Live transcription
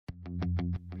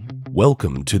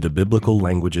Welcome to the Biblical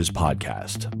Languages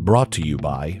Podcast, brought to you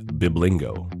by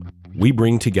Biblingo. We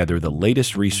bring together the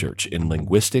latest research in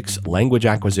linguistics, language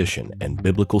acquisition, and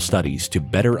biblical studies to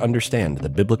better understand the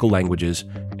biblical languages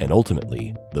and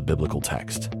ultimately the biblical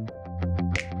text.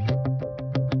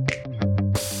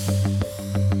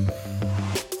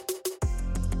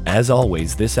 As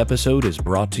always, this episode is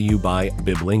brought to you by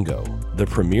Biblingo, the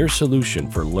premier solution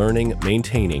for learning,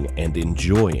 maintaining, and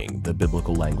enjoying the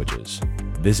biblical languages.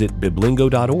 Visit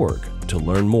biblingo.org to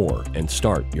learn more and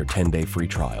start your 10-day free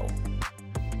trial.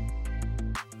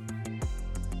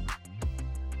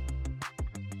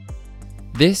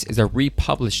 This is a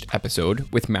republished episode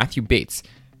with Matthew Bates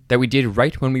that we did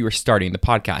right when we were starting the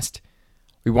podcast.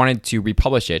 We wanted to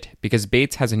republish it because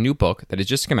Bates has a new book that has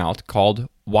just come out called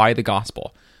Why the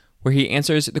Gospel, where he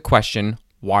answers the question,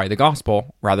 why the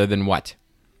gospel, rather than what.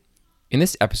 In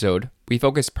this episode, we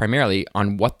focus primarily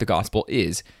on what the gospel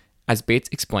is, as Bates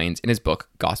explains in his book,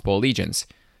 Gospel Allegiance,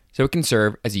 so it can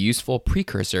serve as a useful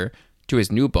precursor to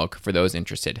his new book for those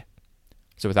interested.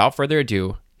 So without further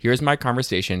ado, here's my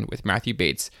conversation with Matthew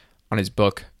Bates on his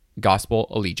book, Gospel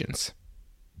Allegiance.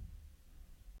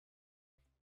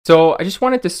 So I just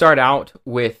wanted to start out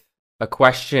with a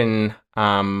question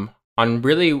on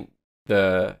really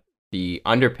the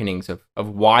underpinnings of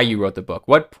why you wrote the book.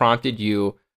 What prompted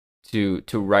you to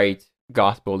write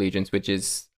Gospel Allegiance, which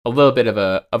is a little bit of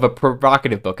a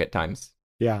provocative book at times?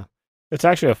 Yeah. It's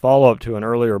actually a follow-up to an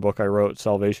earlier book I wrote,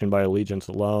 Salvation by Allegiance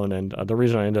Alone, and the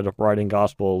reason I ended up writing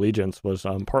Gospel Allegiance was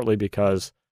partly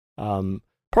because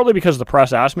the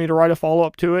press asked me to write a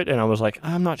follow-up to it, and I was like,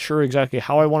 I'm not sure exactly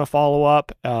how I want to follow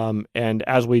up, and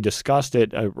as we discussed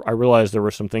it, I realized there were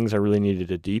some things I really needed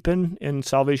to deepen in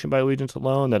Salvation by Allegiance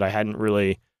Alone that I hadn't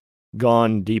really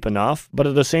gone deep enough, but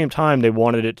at the same time, they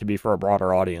wanted it to be for a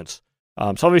broader audience.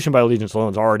 Salvation by Allegiance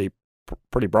Alone is already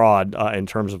pretty broad in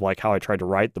terms of like how I tried to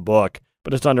write the book,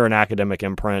 but it's under an academic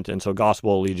imprint, and so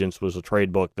Gospel Allegiance was a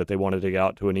trade book that they wanted to get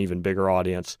out to an even bigger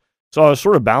audience. So I was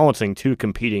sort of balancing two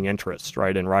competing interests,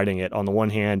 right, in writing it. On the one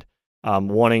hand,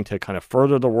 wanting to kind of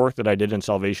further the work that I did in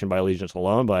Salvation by Allegiance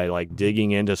Alone by like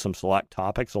digging into some select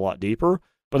topics a lot deeper.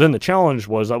 But then the challenge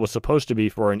was that was supposed to be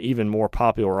for an even more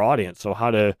popular audience. So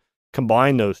how to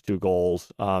combine those two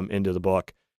goals into the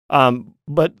book.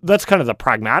 But that's kind of the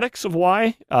pragmatics of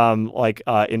why.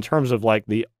 In terms of like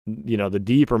the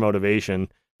deeper motivation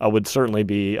would certainly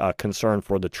be a concern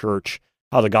for the church,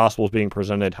 how the gospel is being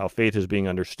presented, how faith is being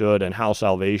understood, and how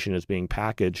salvation is being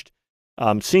packaged.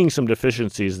 Seeing some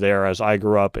deficiencies there as I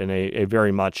grew up in a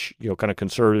very much kind of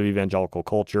conservative evangelical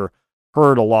culture,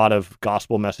 heard a lot of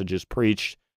gospel messages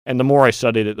preached, and the more I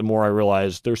studied it, the more I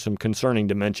realized there's some concerning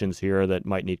dimensions here that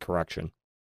might need correction.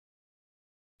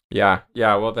 Yeah.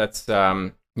 Well, that's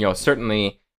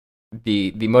certainly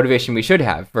the motivation we should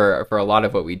have for a lot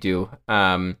of what we do.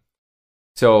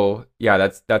 So yeah,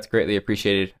 that's greatly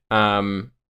appreciated.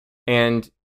 And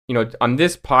on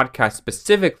this podcast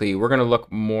specifically, we're going to look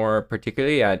more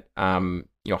particularly at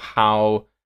how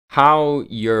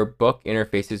your book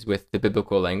interfaces with the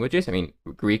biblical languages. I mean,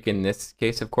 Greek in this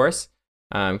case, of course,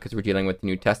 because we're dealing with the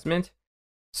New Testament.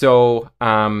 So,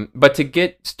 but to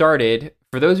get started,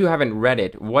 for those who haven't read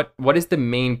it, what is the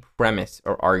main premise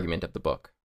or argument of the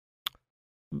book?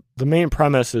 The main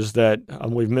premise is that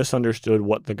we've misunderstood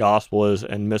what the gospel is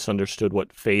and misunderstood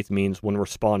what faith means when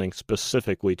responding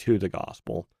specifically to the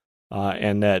gospel,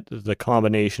 and that the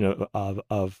combination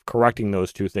of correcting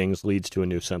those two things leads to a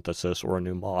new synthesis or a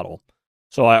new model.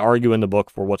 So I argue in the book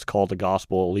for what's called the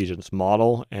Gospel Allegiance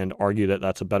model and argue that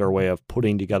that's a better way of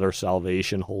putting together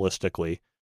salvation holistically.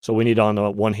 So we need to, on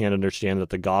the one hand, understand that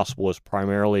the gospel is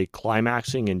primarily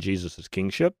climaxing in Jesus'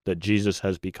 kingship, that Jesus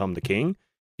has become the king,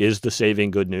 is the saving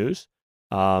good news.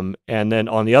 And then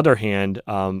on the other hand,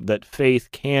 that faith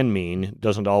can mean,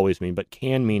 doesn't always mean, but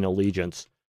can mean allegiance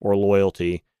or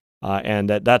loyalty. And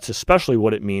that's especially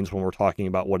what it means when we're talking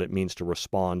about what it means to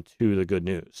respond to the good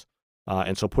news.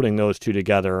 And so putting those two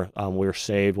together, we're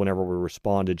saved whenever we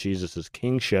respond to Jesus'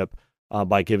 kingship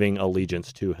by giving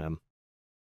allegiance to him.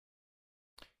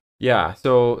 Yeah,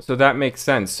 so that makes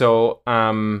sense. So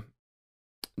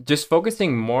just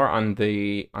focusing more on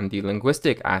the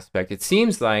linguistic aspect, it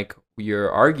seems like your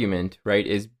argument, right,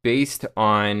 is based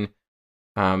on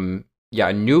a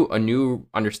new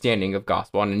understanding of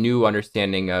gospel, and a new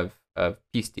understanding of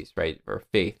pistis, right, or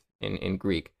faith in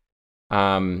Greek.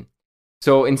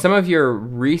 So in some of your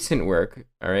recent work,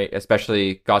 all right,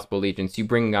 especially Gospel Allegiance, you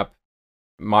bring up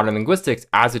modern linguistics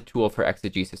as a tool for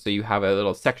exegesis. So you have a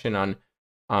little section on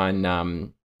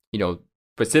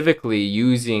specifically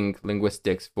using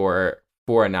linguistics for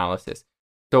analysis.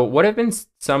 So what have been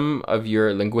some of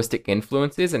your linguistic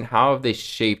influences, and how have they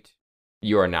shaped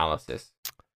your analysis?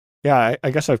 Yeah, I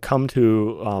guess I've come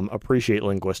to appreciate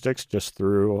linguistics just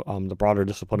through the broader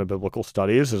discipline of biblical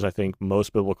studies, as I think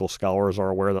most biblical scholars are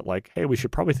aware that, like, hey, we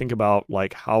should probably think about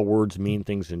like how words mean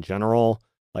things in general,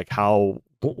 like how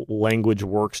language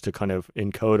works to kind of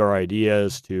encode our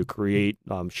ideas, to create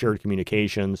shared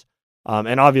communications.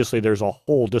 And obviously, there's a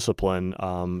whole discipline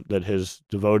that has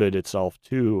devoted itself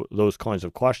to those kinds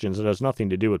of questions. It has nothing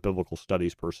to do with biblical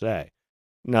studies per se.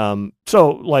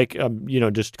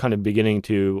 Just kind of beginning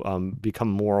to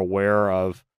become more aware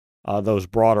of those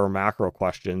broader macro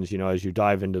questions, as you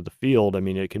dive into the field. I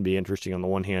mean, it can be interesting on the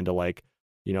one hand to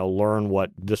learn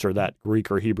what this or that Greek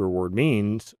or Hebrew word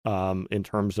means in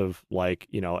terms of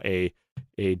a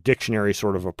dictionary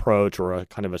sort of approach, or a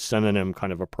kind of a synonym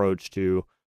kind of approach to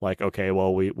okay,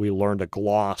 well, we learned to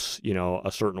gloss,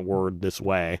 a certain word this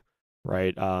way.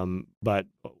 Right. But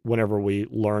whenever we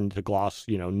learn to gloss,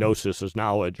 gnosis as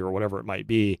knowledge or whatever it might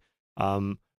be,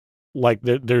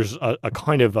 there's a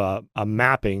kind of a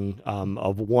mapping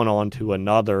of one onto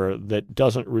another that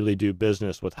doesn't really do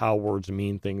business with how words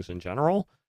mean things in general.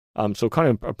 So kind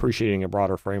of appreciating a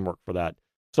broader framework for that.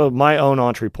 So my own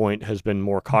entry point has been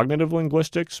more cognitive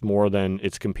linguistics, more than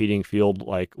its competing field,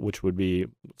 which would be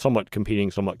somewhat competing,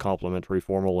 somewhat complementary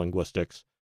formal linguistics.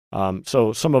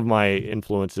 So some of my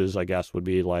influences, I guess, would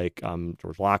be George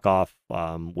Lakoff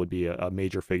would be a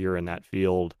major figure in that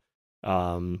field,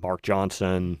 Mark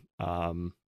Johnson,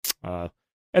 and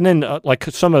then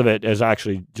some of it has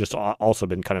actually just also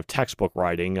been kind of textbook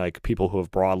writing, like people who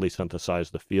have broadly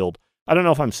synthesized the field. I don't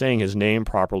know if I'm saying his name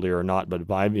properly or not, but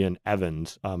Vivian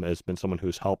Evans has been someone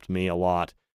who's helped me a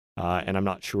lot, and I'm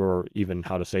not sure even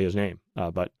how to say his name,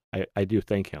 but I do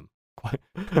thank him.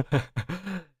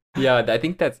 Yeah, I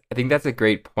think that's a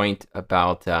great point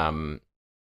about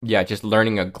just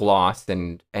learning a gloss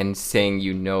and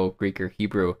saying Greek or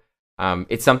Hebrew.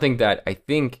 It's something that I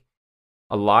think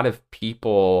a lot of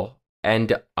people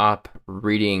end up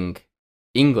reading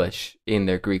English in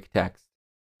their Greek text,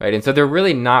 right? And so they're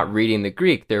really not reading the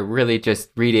Greek; they're really just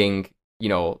reading,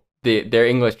 their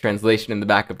English translation in the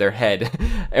back of their head,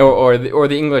 or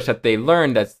the English that they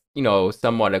learned that's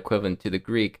somewhat equivalent to the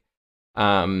Greek.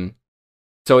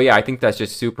 So yeah, I think that's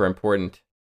just super important.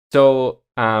 So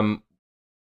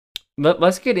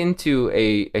let's get into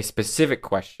a specific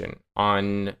question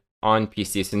on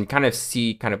pistis and kind of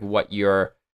see what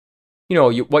your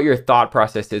what your thought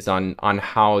process is on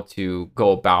how to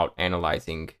go about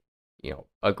analyzing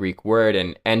a Greek word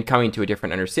and coming to a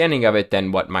different understanding of it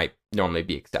than what might normally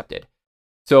be accepted.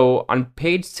 So on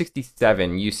page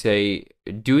 67, you say,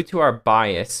 due to our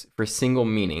bias for single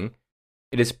meaning,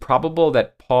 it is probable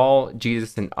that Paul,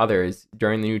 Jesus, and others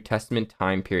during the New Testament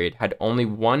time period had only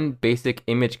one basic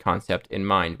image concept in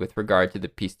mind with regard to the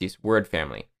pistis word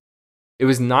family. It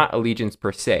was not allegiance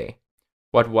per se.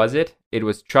 What was it? It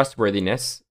was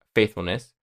trustworthiness,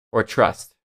 faithfulness, or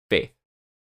trust, faith.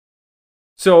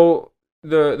 So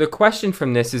the question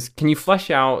from this is, can you flesh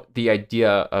out the idea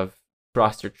of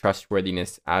trust or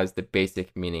trustworthiness as the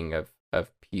basic meaning of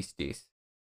pistis?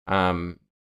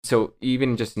 So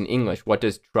even just in English, what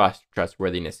does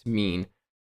trustworthiness mean?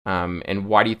 And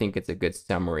why do you think it's a good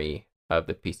summary of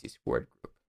the pistis word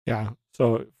group? Yeah.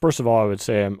 So first of all, I would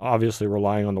say I'm obviously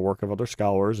relying on the work of other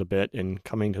scholars a bit in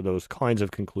coming to those kinds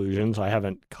of conclusions. I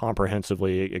haven't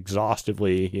comprehensively,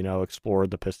 exhaustively,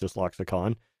 explored the pistis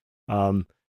lexicon,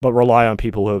 but rely on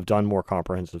people who have done more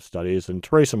comprehensive studies. And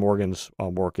Teresa Morgan's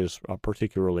work is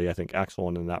particularly, I think,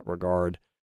 excellent in that regard.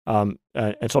 And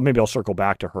so maybe I'll circle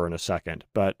back to her in a second.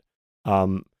 But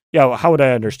how would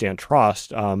I understand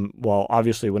trust? Well,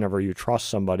 obviously, whenever you trust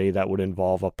somebody, that would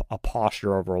involve a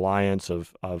posture of reliance,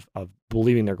 of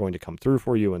believing they're going to come through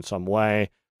for you in some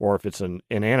way. Or if it's an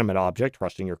inanimate object,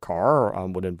 trusting your car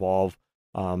would involve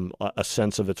a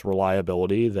sense of its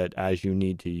reliability, that as you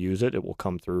need to use it, it will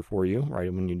come through for you,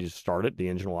 right? When you need to start it, the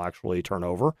engine will actually turn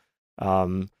over.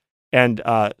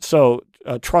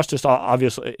 Trust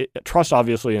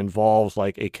obviously involves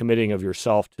like a committing of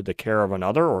yourself to the care of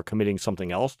another, or committing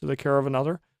something else to the care of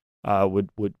another. Would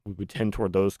tend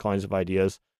toward those kinds of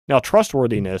ideas. Now,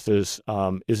 trustworthiness is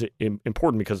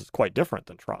important because it's quite different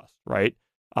than trust, right?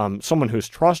 Someone who's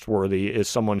trustworthy is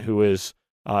someone who is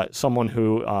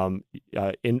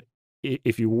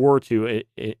if you were to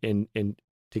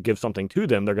give something to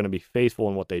them, they're going to be faithful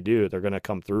in what they do. They're going to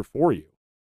come through for you.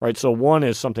 Right. So one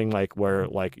is something like where,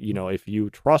 if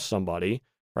you trust somebody,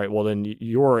 right, well, then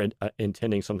you're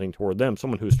intending something toward them.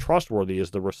 Someone who's trustworthy is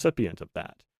the recipient of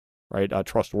that, right?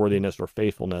 Trustworthiness or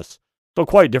faithfulness. So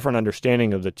quite different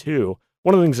understanding of the two.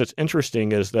 One of the things that's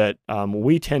interesting is that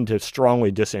we tend to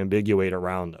strongly disambiguate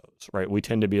around those, right? We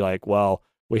tend to be like, well,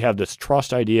 we have this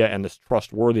trust idea and this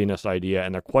trustworthiness idea,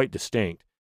 and they're quite distinct.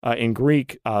 In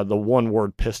Greek, the one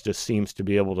word pistis seems to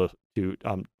be able to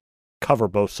cover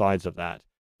both sides of that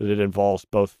it involves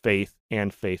both faith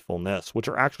and faithfulness, which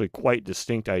are actually quite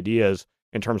distinct ideas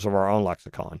in terms of our own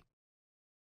lexicon.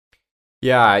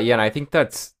 Yeah, and I think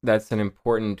that's an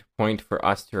important point for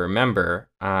us to remember.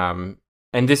 And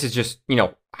this is just,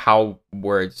 how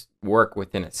words work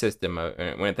within a system,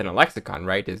 within a lexicon,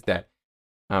 right? Is that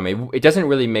it doesn't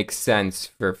really make sense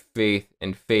for faith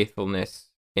and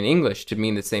faithfulness in English to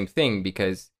mean the same thing,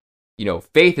 because,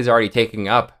 faith is already taking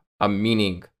up a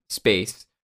meaning space,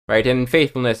 right? And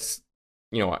faithfulness,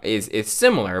 is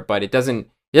similar, but it doesn't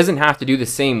have to do the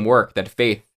same work that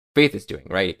faith is doing,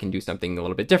 right? It can do something a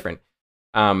little bit different.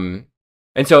 And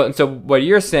so what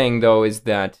you're saying though is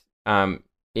that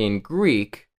in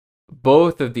Greek,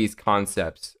 both of these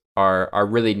concepts are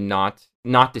really not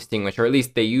distinguished, or at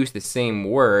least they use the same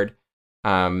word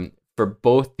for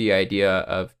both the idea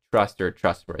of trust or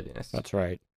trustworthiness. That's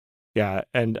right. Yeah,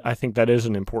 and I think that is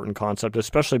an important concept,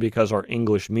 especially because our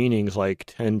English meanings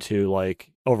tend to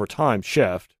over time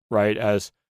shift, right?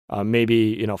 As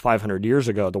maybe 500 years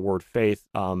ago, the word faith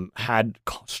had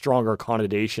stronger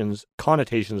connotations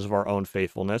of our own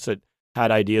faithfulness. It had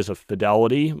ideas of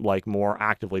fidelity more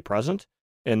actively present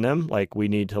in them. We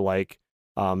need to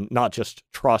not just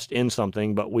trust in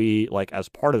something, but we as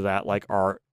part of that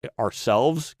are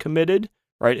ourselves committed,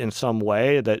 right, in some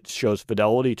way that shows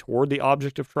fidelity toward the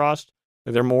object of trust.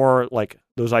 They're more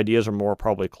those ideas are more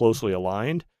probably closely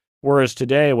aligned. Whereas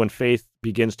today, when faith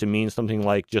begins to mean something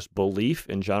like just belief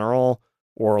in general,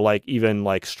 or even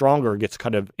stronger, gets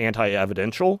kind of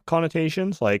anti-evidential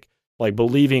connotations, like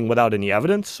believing without any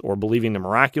evidence, or believing the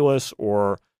miraculous,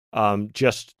 or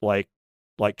just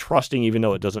trusting even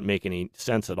though it doesn't make any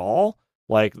sense at all.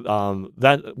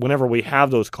 That whenever we have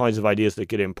those kinds of ideas that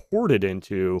get imported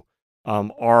into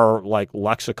our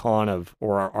lexicon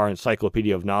or our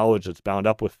encyclopedia of knowledge that's bound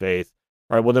up with faith,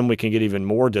 right? Well, then we can get even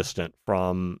more distant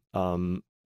from the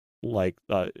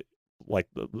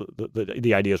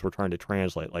ideas we're trying to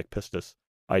translate, like pistis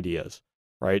ideas,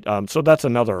 right? So that's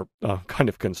another kind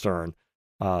of concern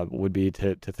would be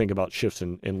to think about shifts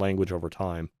in language over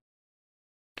time.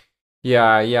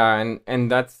 Yeah,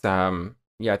 and that's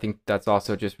I think that's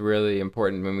also just really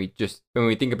important when we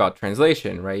think about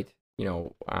translation, right?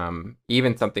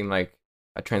 Even something like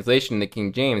a translation in the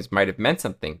King James might have meant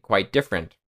something quite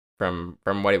different from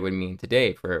what it would mean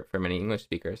today for many English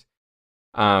speakers.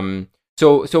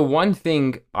 So one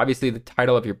thing, obviously, the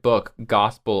title of your book,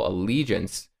 Gospel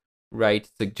Allegiance, right,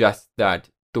 suggests that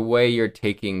the way you're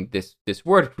taking this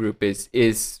word group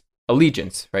is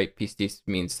allegiance, right? Pistis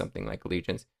means something like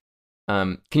allegiance.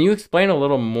 Can you explain a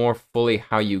little more fully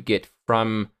how you get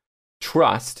from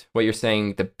trust, what you're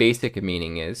saying the basic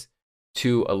meaning is,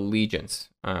 to allegiance?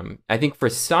 I think for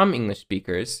some English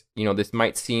speakers, this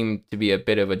might seem to be a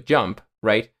bit of a jump,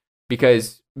 right?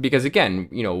 Because again,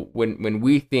 when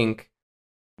we're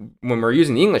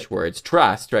using the English words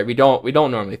trust, right, we don't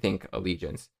normally think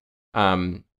allegiance.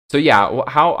 So yeah,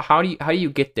 how do you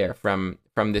get there from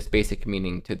this basic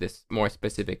meaning to this more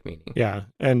specific meaning? Yeah,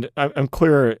 and I'm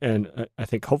clear, and I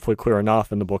think hopefully clear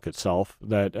enough in the book itself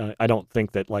that I don't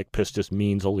think that pistis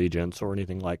means allegiance or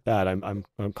anything like that. I'm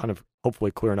kind of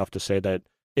hopefully clear enough to say that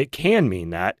it can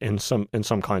mean that in some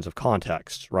kinds of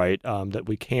contexts, right? That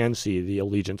we can see the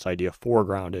allegiance idea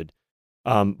foregrounded.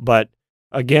 But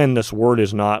again, this word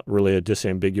is not really a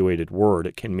disambiguated word.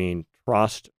 It can mean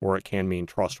trust, or it can mean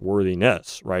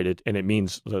trustworthiness, right? And it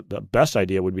means the best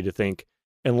idea would be to think,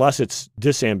 unless it's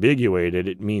disambiguated,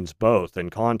 it means both in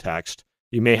context.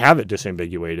 You may have it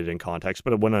disambiguated in context,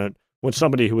 but when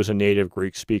somebody who was a native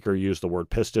Greek speaker used the word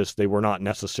pistis, they were not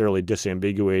necessarily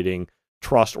disambiguating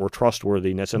trust or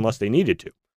trustworthiness unless they needed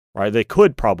to, right? They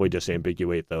could probably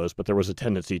disambiguate those, but there was a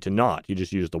tendency to not. You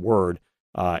just use the word,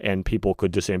 and people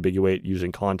could disambiguate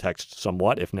using context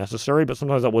somewhat if necessary, but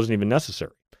sometimes that wasn't even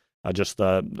necessary. Just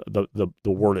the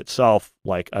word itself,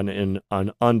 in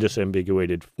an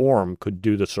undisambiguated form, could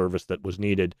do the service that was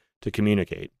needed to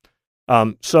communicate.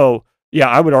 So yeah,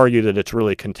 I would argue that it's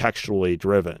really contextually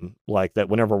driven, that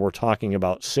whenever we're talking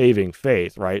about saving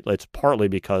faith, right, it's partly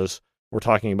because we're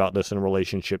talking about this in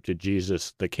relationship to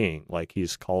Jesus the King,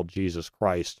 he's called Jesus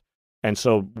Christ. And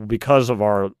so because of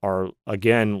our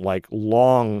again,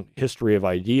 long history of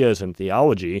ideas and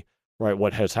theology, right,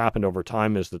 what has happened over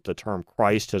time is that the term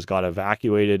Christ has got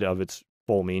evacuated of its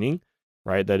full meaning,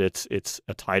 right? That it's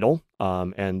a title,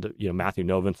 and Matthew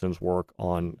Novinson's work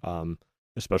on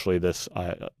especially this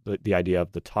the idea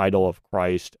of the title of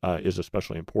Christ is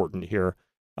especially important here.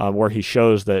 where he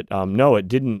shows that no, it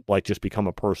didn't like just become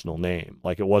a personal name.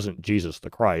 Like it wasn't Jesus the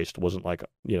Christ. It wasn't like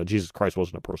Jesus Christ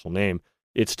wasn't a personal name.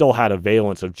 It still had a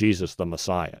valence of Jesus the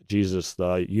Messiah, Jesus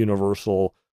the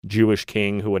universal Jewish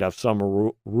king who would have some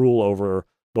rule over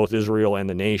both Israel and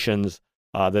the nations.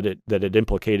 That it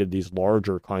implicated these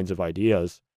larger kinds of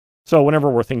ideas. So whenever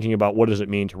we're thinking about what does it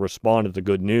mean to respond to the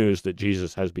good news that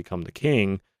Jesus has become the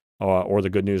king, or the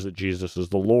good news that Jesus is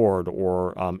the Lord,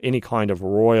 or any kind of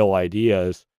royal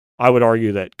ideas, I would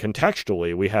argue that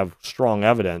contextually we have strong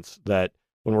evidence that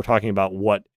when we're talking about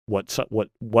what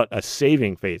a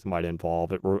saving faith might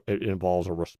involve, it involves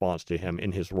a response to him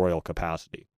in his royal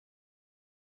capacity.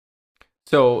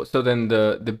 So then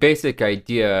the basic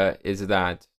idea is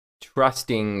that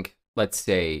trusting, let's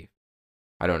say,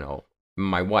 I don't know,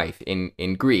 my wife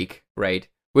in Greek, right,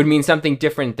 would mean something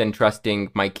different than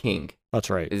trusting my king. That's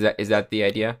right. Is that the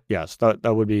idea? Yes, that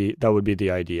would be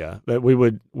the idea. That we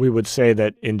would say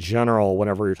that in general,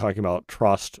 whenever you're talking about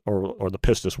trust or the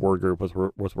pistis word group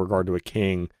with regard to a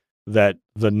king, that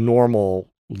the normal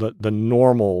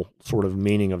sort of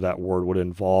meaning of that word would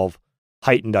involve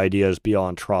heightened ideas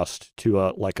beyond trust to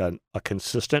a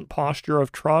consistent posture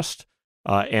of trust.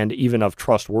 And even of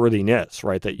trustworthiness,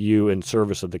 right? That you, in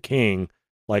service of the king,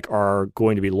 like are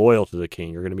going to be loyal to the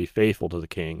king. You're going to be faithful to the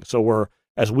king. So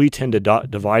as we tend to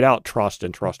divide out trust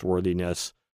and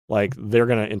trustworthiness, like they're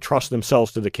going to entrust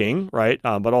themselves to the king, right?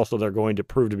 But also they're going to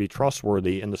prove to be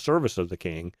trustworthy in the service of the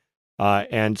king.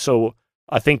 And so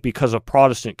I think because of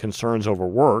Protestant concerns over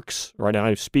works, right? And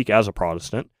I speak as a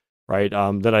Protestant, right?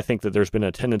 That I think that there's been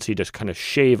a tendency to kind of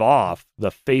shave off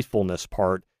the faithfulness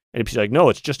part. And he's like, no,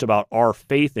 it's just about our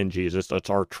faith in Jesus. It's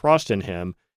our trust in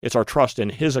him. It's our trust in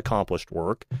his accomplished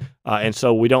work. And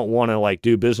so we don't want to like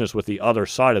do business with the other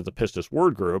side of the pistis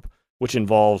word group, which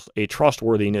involves a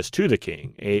trustworthiness to the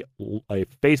king, a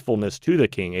faithfulness to the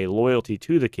king, a loyalty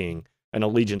to the king, an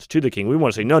allegiance to the king. We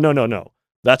want to say, no.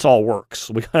 That's all works.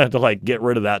 We have to like get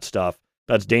rid of that stuff.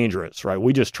 That's dangerous, right?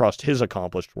 We just trust his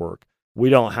accomplished work. We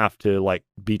don't have to like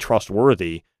be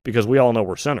trustworthy because we all know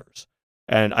we're sinners.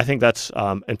 And I think that's,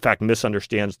 in fact,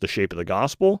 misunderstands the shape of the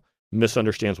gospel,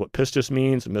 misunderstands what pistis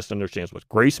means, misunderstands what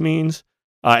grace means.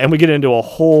 And we get into a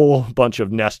whole bunch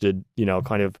of nested,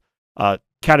 kind of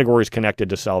categories connected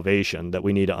to salvation that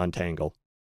we need to untangle.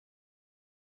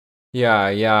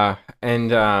 Yeah.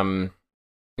 And,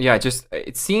 just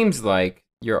it seems like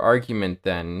your argument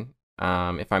then,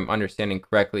 if I'm understanding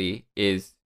correctly,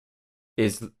 is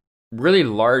really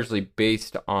largely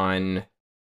based on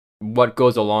what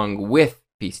goes along with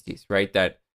pistis, right?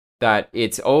 That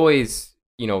it's always,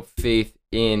 faith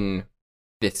in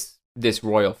this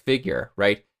royal figure,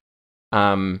 right?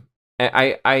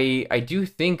 I do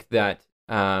think that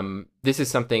this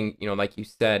is something, like you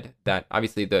said, that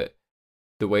obviously the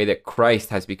way that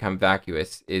Christ has become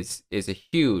vacuous is a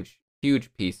huge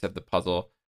piece of the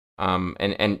puzzle.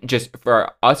 And just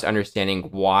for us understanding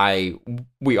why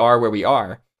we are where we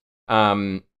are.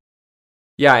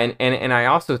 Yeah, and I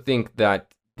also think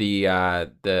that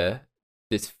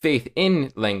this faith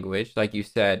in language, like you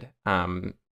said,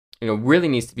 really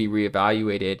needs to be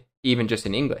reevaluated, even just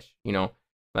in English.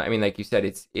 I mean, like you said,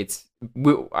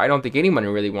 I don't think anyone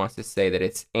really wants to say that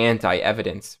it's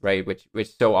anti-evidence, right? Which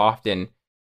so often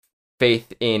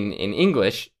faith in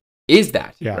English is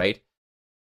that, right?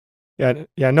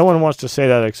 Yeah. No one wants to say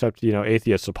that except,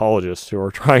 atheist apologists who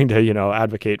are trying to,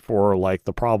 advocate for like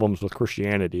the problems with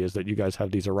Christianity is that you guys have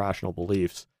these irrational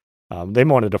beliefs. They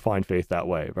want to define faith that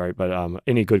way, right? But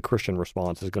any good Christian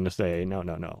response is going to say,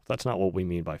 no, that's not what we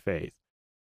mean by faith.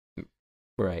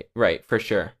 Right, for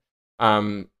sure.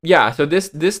 So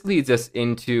this leads us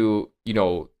into,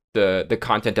 the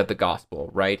content of the gospel,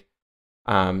 right?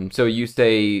 So you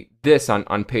say this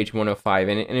on page 105,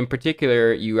 and in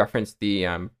particular, you reference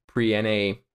the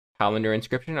pre-NA calendar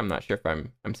inscription. I'm not sure if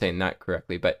I'm saying that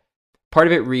correctly, but part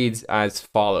of it reads as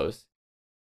follows: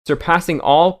 surpassing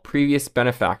all previous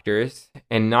benefactors,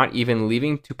 and not even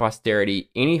leaving to posterity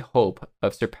any hope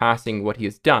of surpassing what he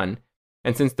has done,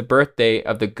 and since the birthday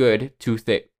of the god, Tu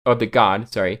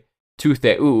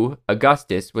Theu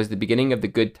Augustus was the beginning of the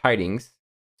good tidings,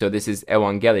 so this is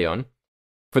euangelion,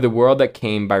 for the world that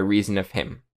came by reason of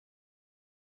him.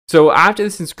 So after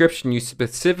this inscription, you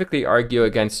specifically argue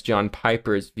against John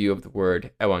Piper's view of the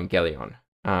word euangelion.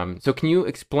 So can you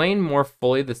explain more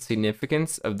fully the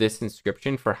significance of this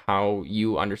inscription for how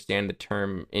you understand the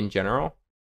term in general?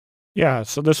 Yeah,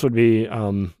 so this would be,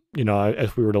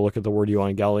 if we were to look at the word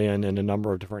euangelion in a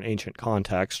number of different ancient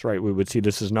contexts, right, we would see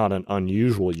this is not an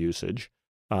unusual usage,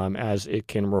 as it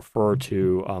can refer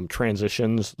to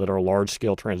transitions that are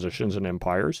large-scale transitions in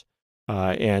empires.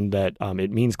 and that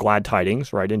it means glad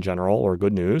tidings, right, in general, or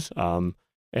good news.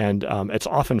 And it's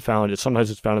often found, sometimes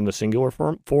it's found in the singular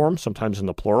form, sometimes in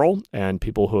the plural, and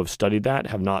people who have studied that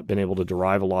have not been able to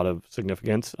derive a lot of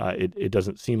significance. It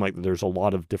doesn't seem like there's a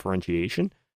lot of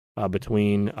differentiation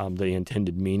between the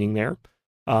intended meaning there.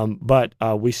 But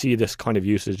we see this kind of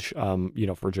usage,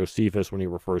 for Josephus when he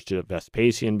refers to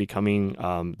Vespasian becoming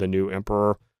the new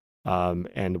emperor,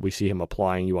 and we see him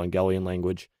applying euangelion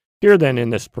language. Here then, in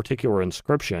this particular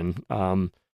inscription,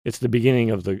 it's the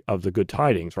beginning of the good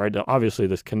tidings, right? Obviously,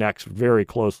 this connects very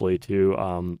closely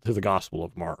to the Gospel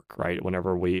of Mark, right?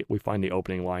 Whenever we find the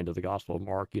opening line to the Gospel of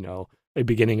Mark, a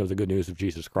beginning of the good news of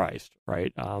Jesus Christ,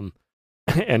 right?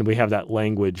 And we have that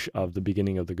language of the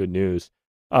beginning of the good news.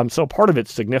 So part of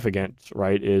its significance,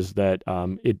 right, is that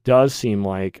it does seem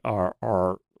like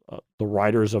the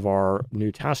writers of our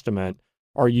New Testament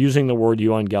are using the word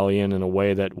euangelion in a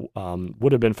way that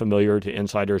would have been familiar to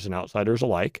insiders and outsiders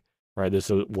alike. Right, this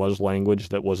was language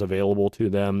that was available to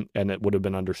them, and it would have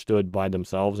been understood by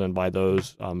themselves and by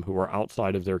those who were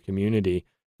outside of their community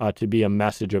to be a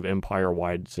message of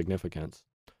empire-wide significance.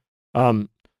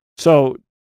 So,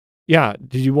 yeah,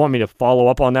 did you want me to follow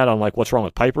up on that, on like what's wrong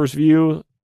with Piper's view?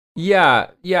 Yeah.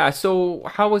 So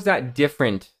how was that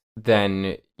different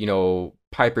than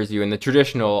Piper's view and the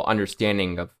traditional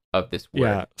understanding of this word?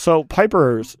 Yeah. So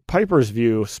Piper's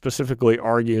view specifically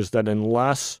argues that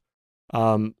unless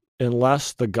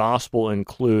the gospel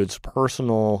includes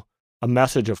a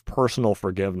message of personal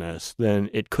forgiveness, then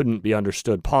it couldn't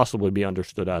possibly be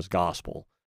understood as gospel.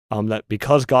 That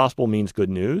because gospel means good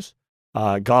news,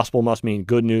 gospel must mean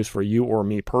good news for you or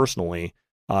me personally.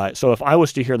 So if I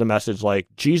was to hear the message like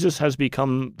Jesus has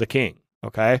become the king,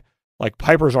 okay, like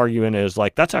Piper's argument is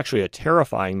like that's actually a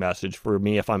terrifying message for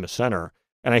me if I'm a sinner,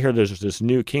 and I hear there's this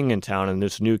new king in town, and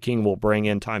this new king will bring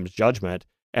end times judgment.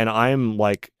 And I'm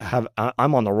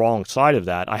on the wrong side of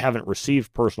that. I haven't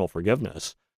received personal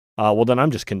forgiveness. Well, then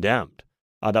I'm just condemned.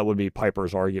 That would be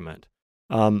Piper's argument.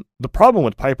 The problem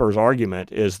with Piper's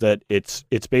argument is that it's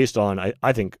based on,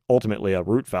 I think, ultimately a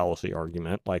root fallacy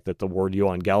argument, like that the word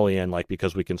euangelion, like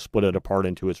because we can split it apart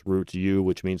into its roots,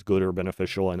 which means good or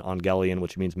beneficial, and angelion,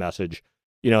 which means message,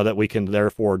 that we can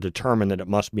therefore determine that it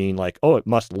must mean like, it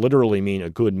must literally mean a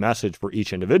good message for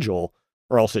each individual,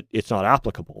 or else it's not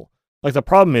applicable. Like the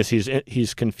problem is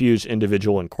he's confused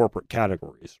individual and corporate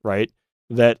categories, right?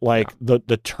 That like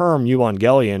the term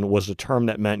euangelion was a term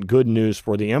that meant good news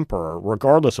for the emperor,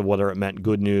 regardless of whether it meant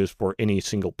good news for any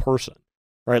single person,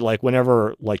 right? Like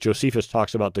whenever like Josephus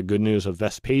talks about the good news of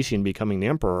Vespasian becoming the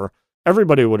emperor,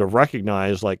 everybody would have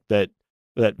recognized like that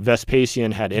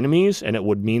Vespasian had enemies and it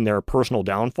would mean their personal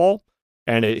downfall.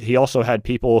 And he also had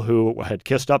people who had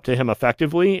kissed up to him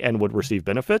effectively and would receive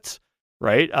benefits.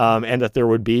 Right, and that there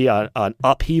would be an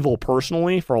upheaval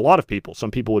personally for a lot of people. Some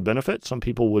people would benefit, some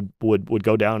people would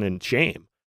go down in shame,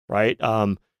 right?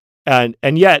 And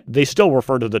yet they still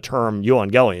refer to the term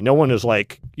euangelion. No one is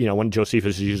like, when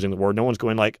Josephus is using the word, no one's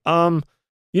going like,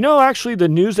 actually the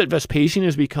news that Vespasian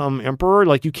has become emperor,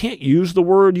 like you can't use the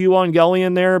word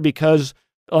euangelion there because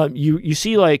you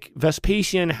see like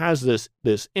Vespasian has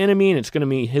this enemy and it's going to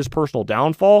mean his personal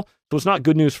downfall, so it's not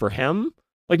good news for him.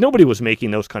 Like nobody was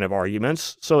making those kind of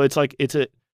arguments. So it's like,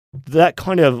 that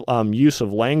kind of use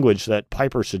of language that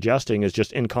Piper's suggesting is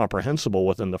just incomprehensible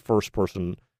within the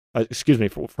from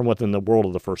within the world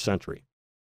of the first century.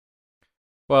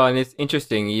 Well, and it's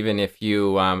interesting, even if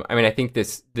you, I think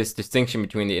this distinction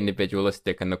between the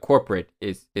individualistic and the corporate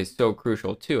is so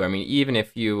crucial too. I mean, even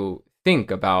if you think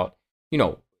about,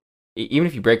 even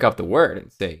if you break up the word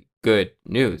and say good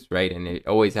news, right? And it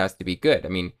always has to be good. I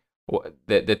mean,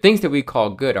 the things that we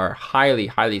call good are highly,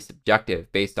 highly subjective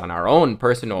based on our own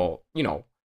personal,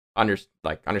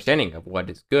 understanding of what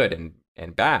is good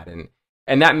and bad.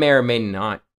 And that may or may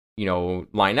not,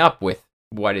 line up with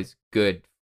what is good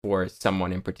for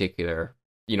someone in particular,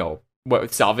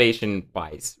 what salvation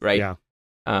wise, right? Yeah.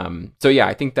 So yeah,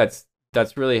 I think that's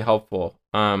really helpful.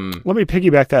 Let me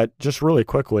piggyback that just really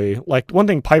quickly. Like one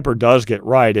thing Piper does get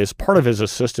right is part of his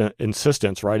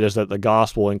insistence, right, is that the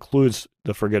gospel includes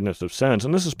the forgiveness of sins.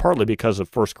 And this is partly because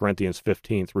of 1 Corinthians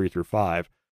 15, 3-5,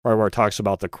 right, where it talks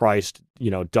about the Christ,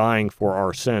 dying for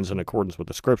our sins in accordance with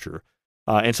the scripture.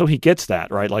 And so he gets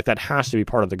that, right? Like that has to be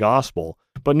part of the gospel.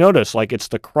 But notice, like it's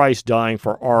the Christ dying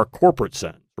for our corporate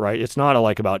sins, right? It's not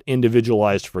about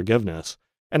individualized forgiveness.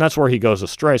 And that's where he goes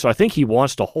astray. So I think he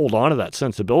wants to hold on to that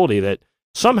sensibility that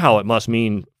somehow it must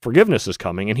mean forgiveness is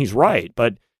coming, and he's right,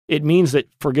 but it means that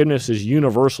forgiveness is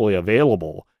universally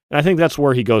available. And I think that's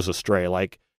where he goes astray.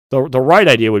 Like the right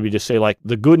idea would be to say like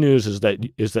the good news is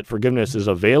that forgiveness is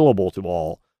available to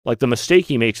all, Like the mistake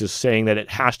he makes is saying that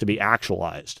it has to be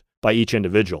actualized by each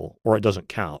individual or it doesn't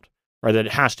count, or that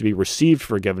it has to be received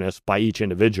forgiveness by each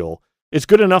individual. It's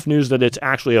good enough news that it's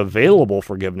actually available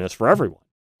forgiveness for everyone.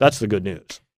 That's the good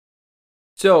news.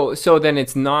 So then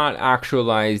it's not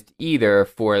actualized either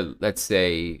for, let's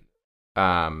say,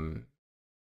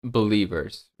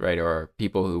 believers, right, or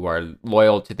people who are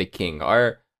loyal to the king.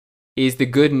 Is the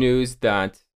good news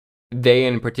that they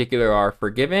in particular are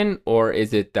forgiven, or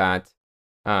is it that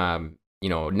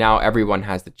now everyone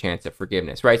has the chance of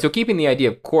forgiveness, right? So keeping the idea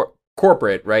of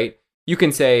corporate, right, you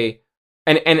can say,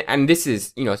 and this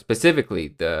is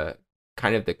specifically the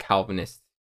kind of the Calvinist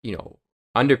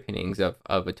underpinnings of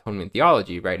atonement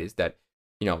theology, right, is that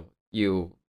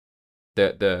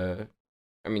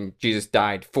Jesus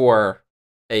died for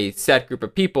a set group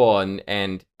of people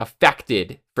and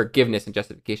affected forgiveness and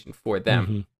justification for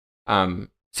them. Mm-hmm.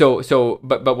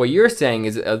 But what you're saying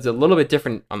is a little bit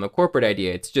different on the corporate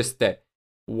idea. It's just that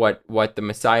what the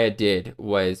Messiah did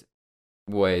was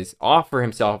offer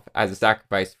himself as a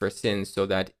sacrifice for sins so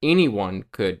that anyone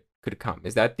could come.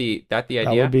 Is that the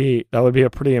idea? That would be a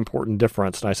pretty important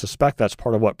difference, and I suspect that's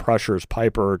part of what pressures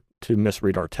Piper to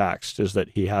misread our text, is that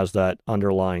he has that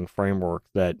underlying framework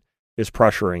that is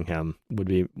pressuring him.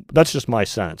 That's just my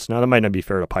sense. Now, that might not be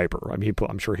fair to Piper. I mean,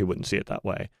 I'm sure he wouldn't see it that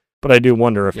way. But I do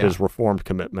wonder if his Reformed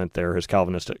commitment there, his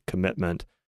Calvinistic commitment,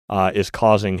 is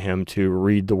causing him to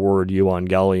read the word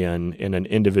euangelion in an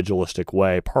individualistic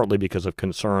way, partly because of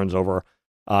concerns over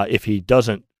if he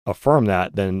doesn't affirm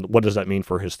that, then what does that mean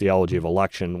for his theology of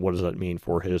election? What does that mean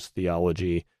for his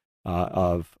theology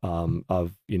of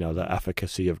the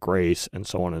efficacy of grace, and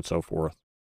so on and so forth?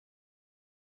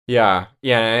 Yeah,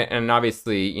 and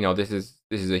obviously, this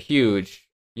is a huge,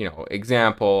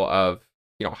 example of,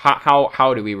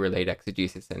 how do we relate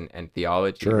exegesis and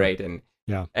theology, sure. right?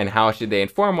 And how should they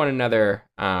inform one another?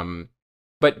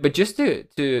 But just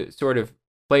to sort of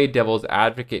play devil's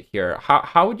advocate here,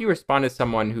 how would you respond to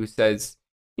someone who says,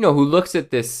 who looks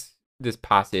at this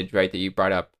passage, right, that you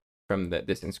brought up from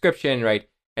this inscription, right,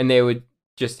 and they would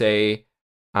just say,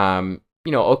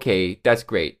 okay, that's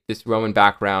great. This Roman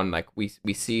background, like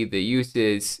we see the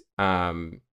uses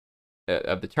of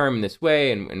the term in this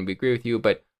way, and we agree with you,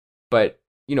 but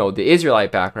the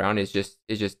Israelite background is just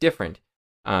different.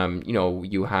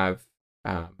 You have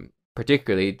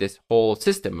particularly this whole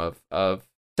system of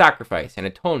sacrifice and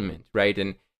atonement, right?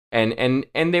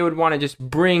 And they would want to just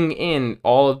bring in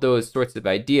all of those sorts of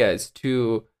ideas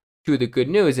to the good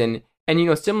news, and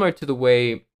similar to the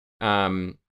way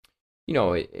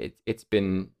it's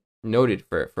been noted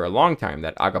for a long time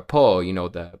that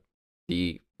agapo,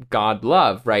 the God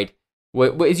love, right,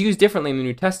 what is used differently in the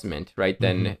New Testament, right,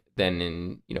 than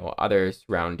in other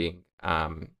surrounding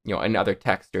in other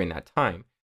texts during that time.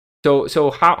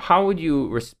 So how would you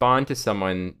respond to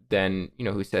someone then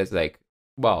who says, like,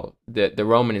 well, the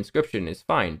Roman inscription is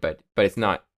fine, but it's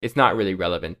not really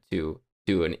relevant to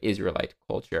an Israelite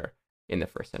culture in the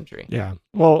first century? Yeah.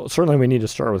 Well, certainly we need to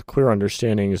start with clear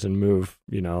understandings and move,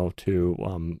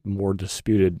 to more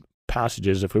disputed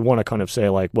passages. If we want to kind of say,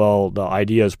 like, well, the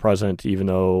idea is present, even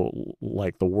though,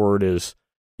 like, the word is,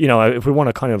 if we want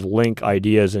to kind of link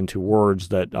ideas into words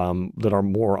that are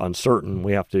more uncertain,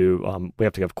 we have to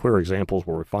have clear examples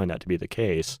where we find that to be the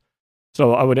case.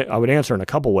 So I would answer in a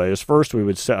couple ways. First, I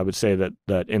would say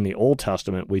that in the Old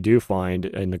Testament we do find,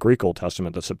 in the Greek Old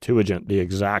Testament, the Septuagint, the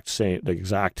exact sort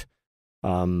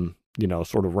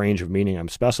of range of meaning I'm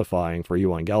specifying for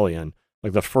euangelion.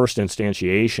 Like the first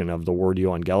instantiation of the word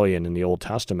euangelion in the Old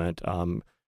Testament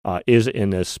is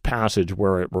in this passage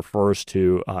where it refers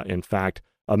to, in fact,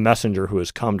 a messenger who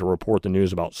has come to report the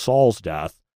news about Saul's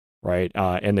death, right?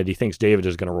 And that he thinks David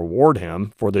is going to reward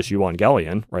him for this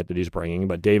euangelion, right, that he's bringing,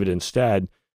 but David instead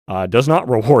does not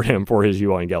reward him for his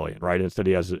euangelion, right? Instead,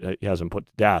 he has him put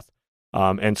to death.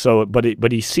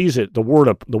 But he sees it. The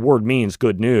word means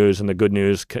good news, and the good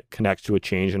news connects to a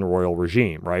change in royal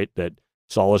regime, right? That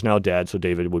Saul is now dead, so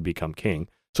David would become king.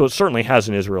 So it certainly has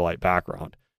an Israelite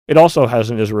background. It also has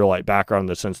an Israelite background in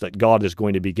the sense that God is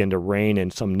going to begin to reign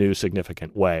in some new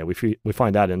significant way. We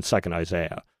find that in 2nd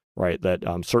Isaiah, right? That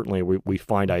certainly we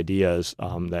find ideas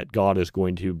that God is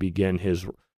going to begin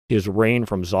his reign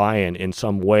from Zion in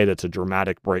some way that's a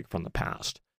dramatic break from the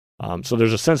past. So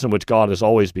there's a sense in which God has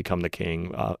always become the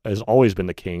king, has always been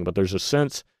the king, but there's a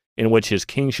sense in which his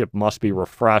kingship must be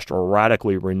refreshed or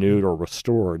radically renewed or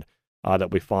restored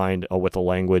that we find with the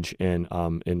language in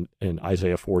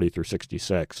Isaiah 40 through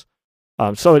 66.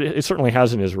 So it certainly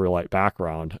has an Israelite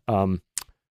background.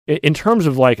 In terms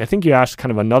of, like, I think you asked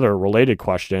kind of another related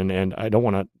question, and I don't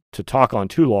want to to talk on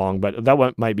too long, but that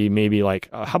one might be maybe like,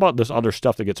 how about this other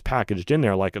stuff that gets packaged in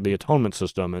there, like the atonement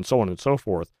system and so on and so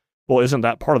forth? Well, isn't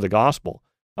that part of the gospel?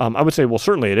 I would say, well,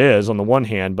 certainly it is on the one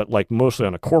hand, but like mostly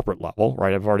on a corporate level,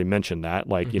 right? I've already mentioned that,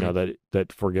 like,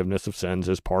 that forgiveness of sins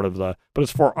is part of but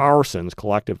it's for our sins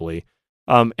collectively.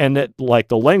 And that like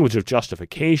the language of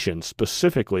justification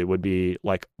specifically would be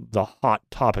like the hot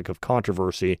topic of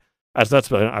controversy, as that's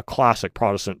been a classic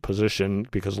Protestant position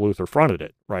because Luther fronted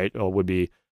it, right? Would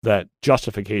be that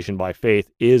justification by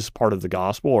faith is part of the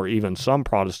gospel, or even some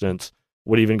Protestants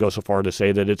would even go so far to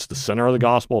say that it's the center of the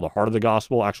gospel, the heart of the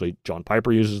gospel. Actually, John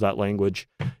Piper uses that language,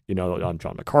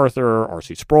 John MacArthur,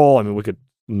 R.C. Sproul. I mean, we could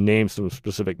name some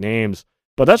specific names,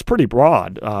 but that's pretty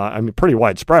broad. Pretty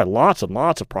widespread. Lots and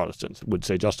lots of Protestants would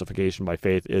say justification by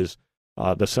faith is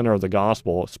the center of the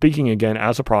gospel. Speaking again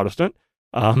as a Protestant,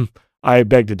 I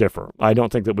beg to differ. I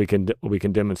don't think that we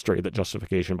can demonstrate that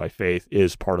justification by faith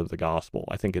is part of the gospel.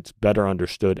 I think it's better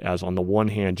understood as, on the one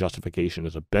hand, justification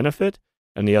is a benefit,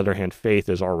 and the other hand, faith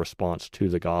is our response to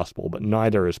the gospel, but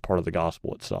neither is part of the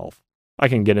gospel itself. I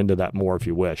can get into that more if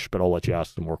you wish, but I'll let you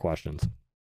ask some more questions.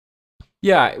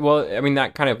 Yeah, well, I mean,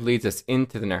 that kind of leads us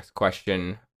into the next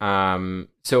question.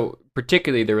 So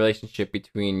particularly the relationship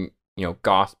between,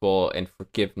 gospel and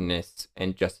forgiveness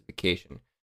and justification.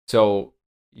 So,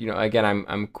 again,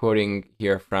 I'm quoting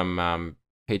here from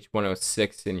page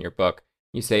 106 in your book.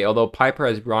 You say, although Piper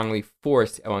has wrongly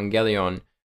forced euangelion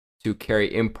to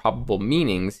carry improbable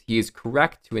meanings, he is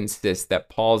correct to insist that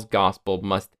Paul's gospel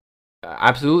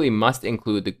absolutely must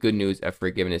include the good news of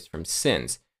forgiveness from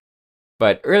sins.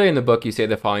 But earlier in the book, you say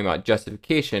the following about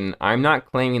justification: I'm not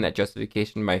claiming that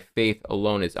justification by faith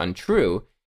alone is untrue.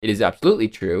 It is absolutely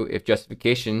true if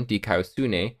justification,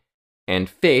 dikaiosune, and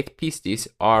faith, pistis,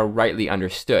 are rightly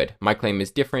understood. My claim is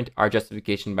different. Our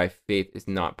justification by faith is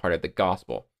not part of the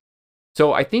gospel.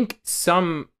 So I think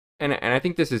and I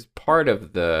think this is part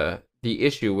of the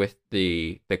issue with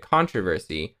the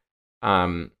controversy,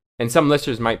 and some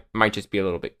listeners might just be a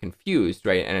little bit confused,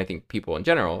 right? And I think people in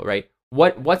general, right?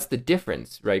 What's the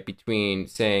difference, right, between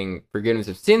saying forgiveness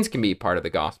of sins can be part of the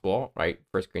gospel, right?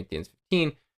 1 Corinthians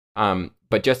 15,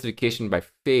 but justification by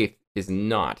faith is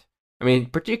not. I mean,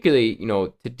 particularly,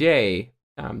 today,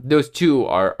 those two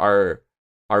are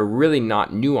really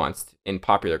not nuanced in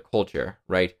popular culture,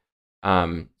 right?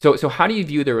 So how do you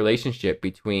view the relationship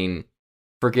between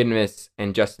forgiveness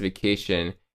and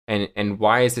justification, and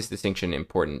why is this distinction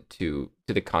important to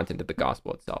the content of the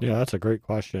gospel itself? Yeah, that's a great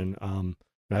question.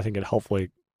 And I think it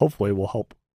hopefully will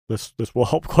help. This will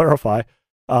help clarify.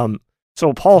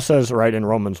 So Paul says, right, in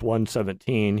Romans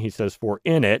 1:17, he says, "For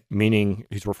in it," meaning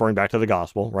he's referring back to the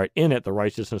gospel, right? "In it, the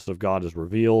righteousness of God is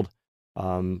revealed."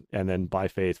 And then by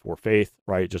faith, for faith,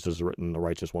 right? Just as written, the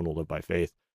righteous one will live by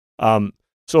faith.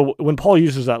 So when Paul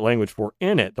uses that language, "for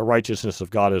in it, the righteousness of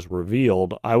God is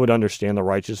revealed," I would understand the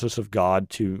righteousness of God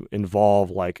to involve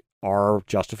like our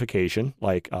justification.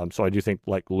 So I do think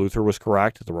like Luther was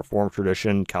correct, the Reformed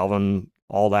tradition, Calvin,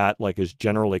 all that like is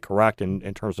generally correct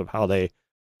in terms of how they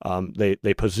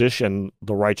position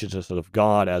the righteousness of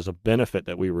God as a benefit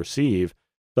that we receive.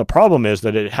 The problem is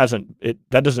that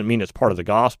that doesn't mean it's part of the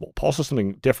gospel. Paul says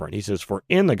something different. He says, "For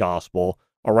in the gospel,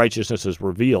 our righteousness is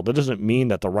revealed." That doesn't mean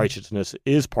that the righteousness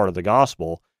is part of the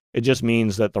gospel. It just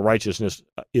means that the righteousness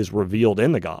is revealed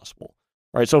in the gospel,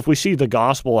 right? So if we see the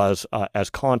gospel as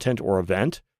content or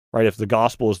event, right? If the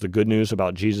gospel is the good news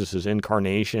about Jesus'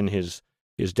 incarnation, his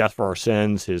death for our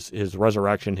sins, his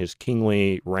resurrection, his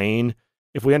kingly reign,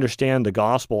 if we understand the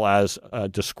gospel as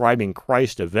describing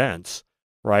Christ events,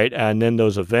 right? And then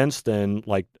those events,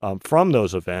 from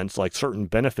those events, like certain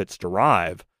benefits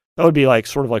derive. That would be like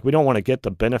sort of like we don't want to get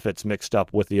the benefits mixed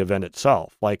up with the event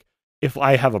itself. Like if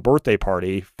I have a birthday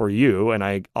party for you and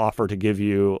I offer to give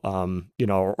you,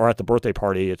 or at the birthday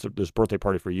party, it's this birthday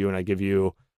party for you, and I give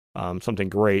you something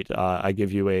great. I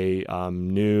give you a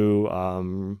new,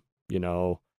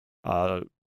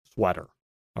 sweater.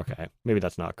 Okay, maybe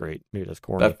that's not great. Maybe that's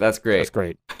corny. That's great. That's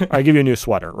great. I give you a new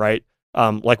sweater, right?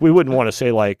 Like we wouldn't want to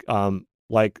say like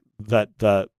that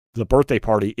the birthday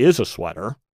party is a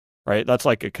sweater, right? That's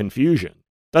like a confusion.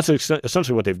 That's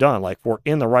essentially what they've done. Like for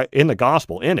in the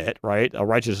gospel, in it, right? A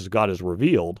righteousness of God is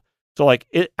revealed. So like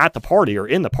at the party or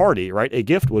in the party, right? A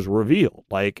gift was revealed.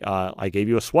 Like I gave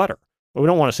you a sweater. But we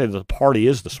don't want to say that the party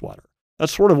is the sweater.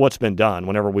 That's sort of what's been done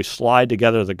whenever we slide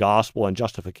together the gospel and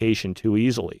justification too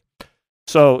easily.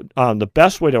 So the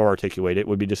best way to articulate it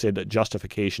would be to say that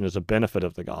justification is a benefit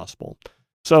of the gospel.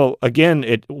 So again,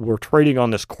 we're trading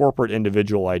on this corporate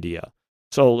individual idea.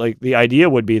 So like the idea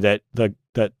would be that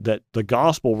the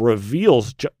gospel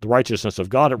reveals the righteousness of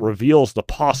God. It reveals the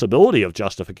possibility of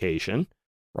justification,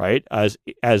 right? As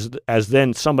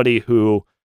then somebody who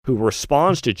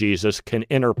responds to Jesus can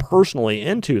enter personally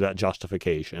into that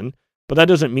justification, but that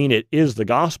doesn't mean it is the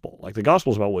gospel. Like the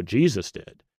gospel is about what Jesus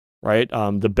did, right?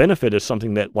 The benefit is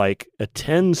something that like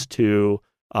attends to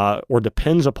or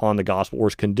depends upon the gospel or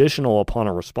is conditional upon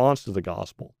a response to the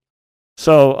gospel.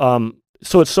 So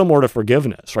it's similar to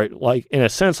forgiveness, right? Like in a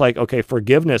sense, like, okay,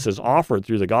 forgiveness is offered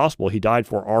through the gospel. He died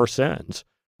for our sins,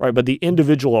 right? But the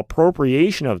individual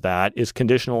appropriation of that is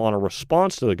conditional on a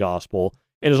response to the gospel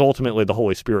and is ultimately the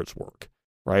Holy Spirit's work,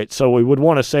 right? So we would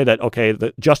want to say that, okay,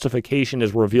 the justification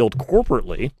is revealed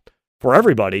corporately for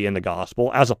everybody in the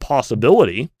gospel as a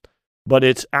possibility, but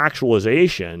its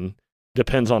actualization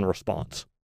depends on response.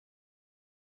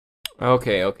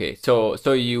 Okay. So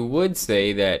you would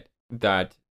say that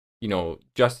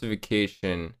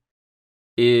justification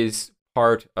is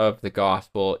part of the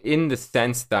gospel in the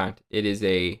sense that it is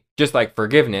just like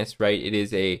forgiveness, right? It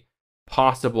is a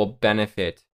possible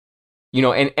benefit,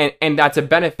 and that's a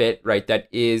benefit, right? That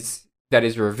is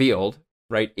revealed,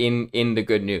 right? In the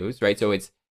good news, right? So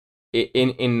it's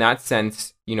in that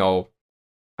sense, we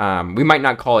might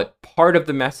not call it part of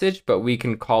the message, but we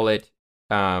can call it,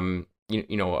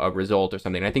 a result or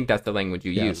something. I think that's the language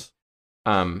you use.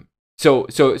 So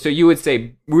you would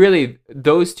say really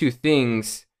those two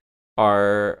things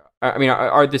are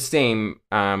the same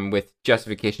with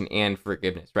justification and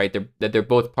forgiveness, right? They're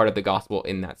both part of the gospel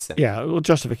in that sense. Yeah, well,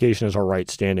 justification is our right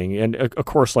standing, and of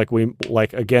course, we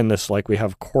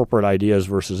have corporate ideas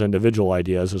versus individual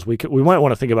ideas. Is we might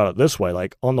want to think about it this way: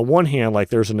 like on the one hand, like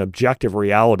there's an objective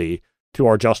reality to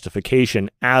our justification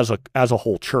as a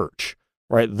whole church.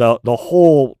 Right,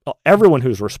 everyone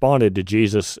who's responded to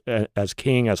Jesus as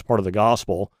King, as part of the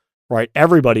gospel, right?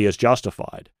 Everybody is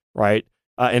justified, right?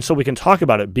 And so we can talk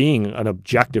about it being an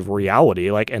objective reality,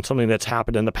 and something that's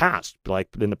happened in the past. Like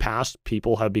in the past,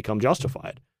 people have become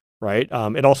justified, right?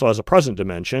 It also has a present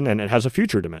dimension and it has a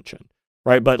future dimension,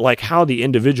 right? But like how the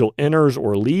individual enters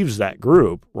or leaves that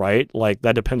group, right? Like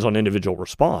that depends on individual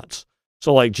response.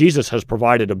 So like Jesus has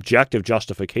provided objective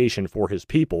justification for his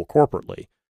people corporately.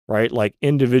 Right, like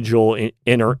individual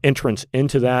entrance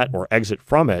into that or exit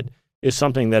from it is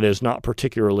something that is not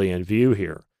particularly in view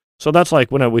here. So that's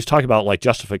like when I was talking about like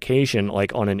justification,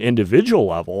 like on an individual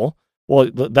level. Well,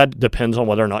 that depends on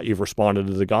whether or not you've responded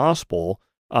to the gospel,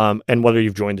 and whether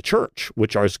you've joined the church,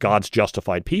 which is God's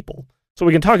justified people. So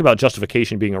we can talk about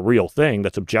justification being a real thing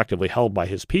that's objectively held by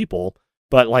His people,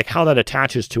 but like how that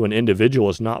attaches to an individual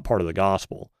is not part of the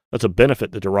gospel. That's a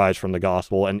benefit that derives from the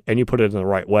gospel, and you put it in the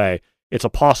right way. It's a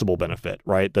possible benefit,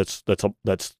 right? That's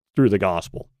through the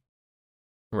gospel.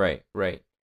 Right.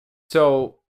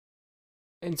 So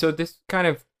this kind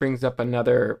of brings up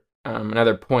another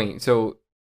point. So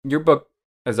your book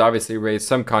has obviously raised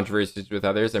some controversies with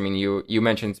others. I mean, you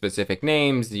mentioned specific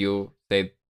names. You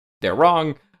say they're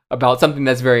wrong about something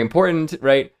that's very important,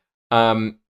 right?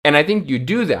 And I think you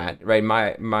do that, right?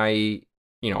 My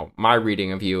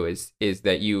reading of you is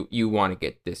that you want to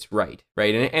get this right?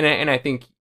 And I think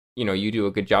you do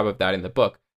a good job of that in the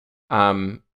book.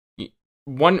 One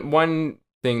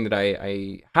thing that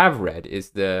I have read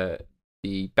is the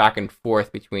back and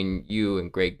forth between you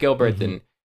and Greg Gilbert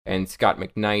and Scott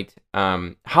McKnight.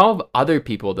 How have other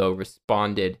people though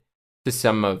responded to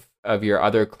some of your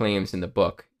other claims in the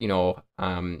book?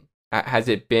 Has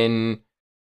it been?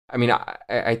 I mean,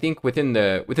 I think within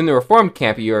the Reformed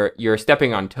camp, you're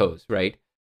stepping on toes, right?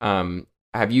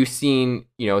 Have you seen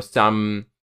some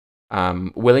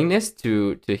willingness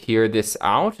to hear this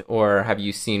out, or have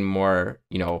you seen more,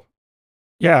 don't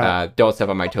step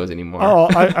on my toes anymore? Oh,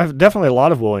 I've definitely a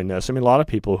lot of willingness. I mean, a lot of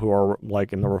people who are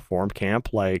like in the Reformed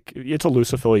camp, like it's a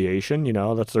loose affiliation,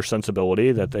 that's their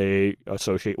sensibility that they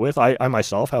associate with. I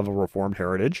myself have a Reformed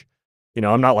heritage.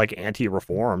 I'm not like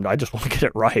anti-Reformed. I just want to get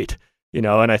it right.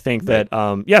 And I think that,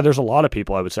 there's a lot of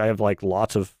people, I would say. I have like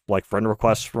lots of like friend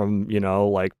requests from,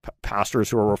 like pastors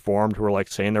who are Reformed who are like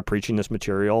saying they're preaching this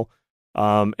material.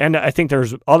 And I think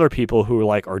there's other people who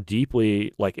like are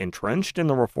deeply like entrenched in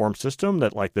the Reformed system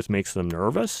that like this makes them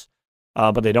nervous,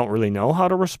 but they don't really know how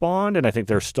to respond. And I think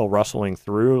they're still wrestling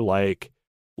through like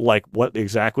what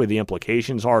exactly the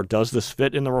implications are. Does this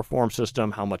fit in the Reformed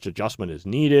system? How much adjustment is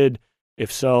needed?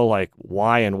 If so, like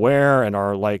why and where? And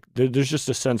are like there's just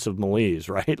a sense of malaise,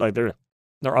 right? Like they're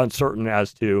uncertain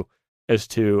as to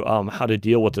how to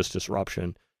deal with this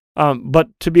disruption. But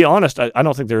to be honest, I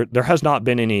don't think there has not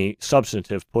been any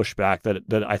substantive pushback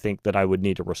that I think that I would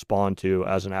need to respond to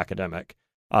as an academic.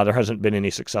 There hasn't been any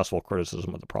successful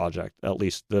criticism of the project, at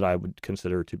least that I would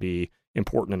consider to be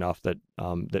important enough that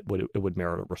it would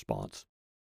merit a response.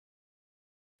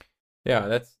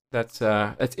 Yeah, that's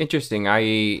interesting.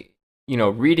 I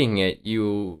reading it,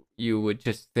 you would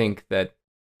just think that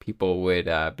people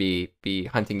would be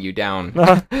hunting you down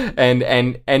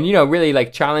and really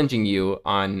like challenging you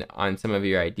on some of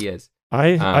your ideas.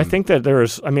 I think that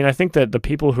I think that the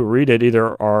people who read it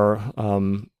either are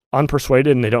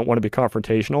unpersuaded and they don't want to be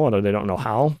confrontational and they don't know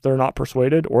how they're not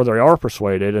persuaded, or they are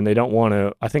persuaded and they don't want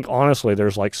to. I think honestly,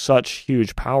 there's like such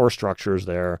huge power structures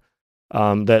there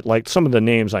that like some of the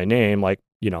names I name, like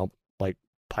like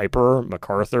Piper,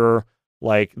 MacArthur,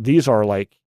 like these are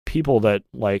like people that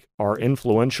like are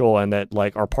influential and that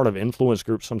like are part of influence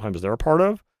groups sometimes they're a part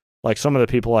of. Like some of the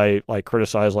people I like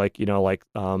criticize, like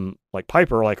like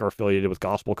Piper, like are affiliated with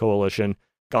Gospel Coalition.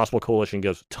 Gospel Coalition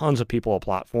gives tons of people a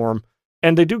platform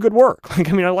and they do good work. Like,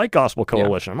 I mean, I like Gospel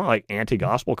Coalition. I'm not like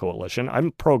anti-Gospel Coalition.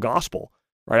 I'm pro-gospel,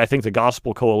 right? I think the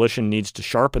Gospel Coalition needs to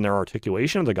sharpen their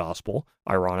articulation of the gospel,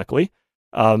 ironically.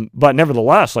 But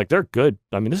nevertheless, like they're good.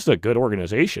 I mean, this is a good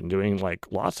organization doing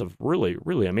like lots of really,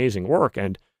 really amazing work.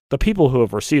 And the people who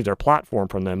have received their platform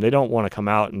from them, they don't want to come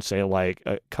out and say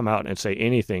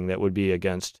anything that would be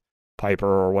against Piper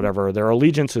or whatever. Their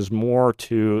allegiance is more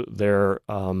to their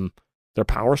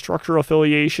power structure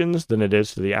affiliations than it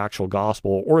is to the actual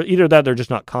gospel, or either that they're just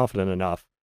not confident enough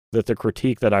that the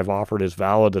critique that I've offered is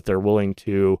valid, that they're willing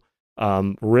to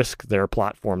risk their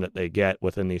platform that they get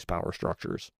within these power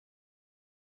structures.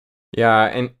 Yeah,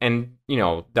 and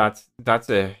that's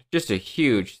just a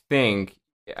huge thing.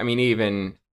 I mean,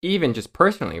 even just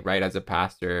personally, right, as a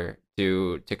pastor,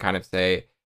 to kind of say,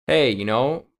 hey,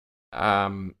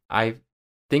 I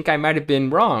think I might have been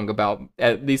wrong about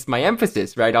at least my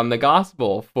emphasis, right, on the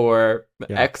gospel for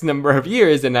X number of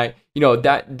years, and I,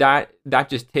 that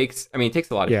just takes, it takes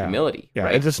a lot of humility. Yeah,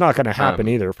 right? It's not going to happen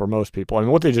either for most people. I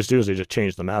mean, what they just do is they just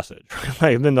change the message,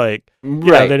 like, and then they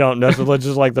don't necessarily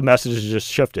just like the message is just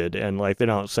shifted, and like they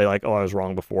don't say like, oh, I was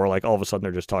wrong before. Like all of a sudden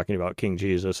they're just talking about King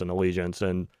Jesus and allegiance,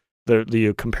 and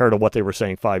you compare to what they were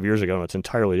saying 5 years ago, and it's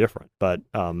entirely different. But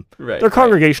their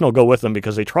congregation will go with them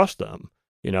because they trust them.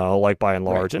 Like by and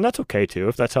large, and that's okay too.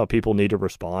 If that's how people need to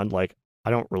respond, like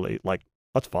I don't really like,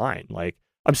 that's fine. Like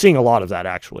I'm seeing a lot of that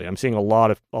actually. I'm seeing a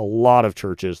lot of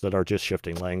churches that are just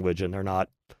shifting language, and they're not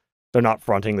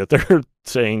fronting that they're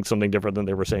saying something different than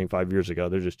they were saying 5 years ago.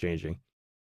 They're just changing.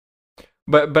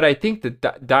 But I think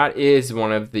that is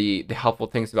one of the helpful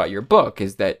things about your book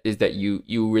is that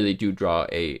you really do draw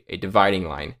a dividing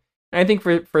line. And I think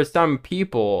for some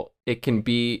people it can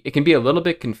be a little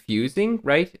bit confusing,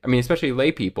 right? I mean, especially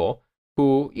lay people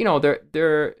who,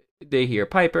 they hear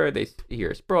Piper, they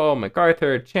hear Sproul,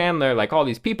 MacArthur, Chandler, like all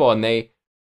these people, and they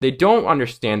don't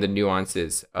understand the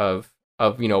nuances of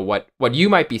what you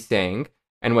might be saying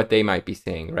and what they might be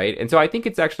saying, right? And so I think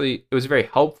it was very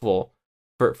helpful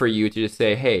for you to just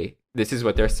say, hey, this is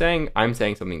what they're saying, I'm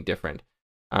saying something different,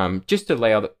 just to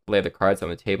lay the cards on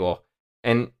the table.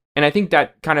 And I think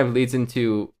that kind of leads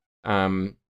into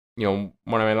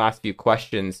one of my last few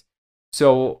questions.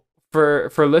 So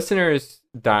for listeners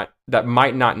that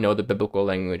might not know the biblical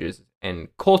languages and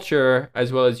culture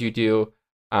as well as you do,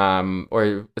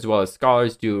 or as well as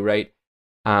scholars do, right?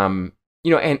 And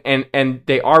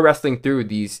they are wrestling through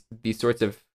these sorts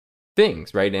of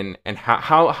things, right? And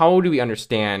how do we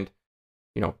understand,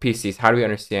 pistis? How do we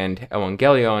understand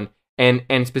euangelion?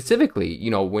 And specifically,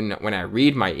 when I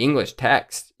read my English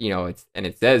text,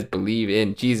 it says believe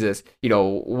in Jesus,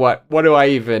 what do I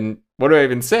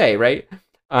even say, right?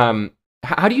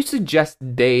 How do you suggest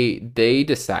they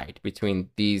decide between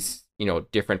these,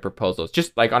 different proposals,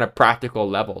 just like on a practical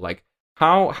level? Like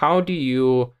how do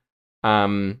you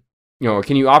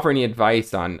can you offer any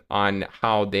advice on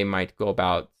how they might go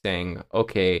about saying,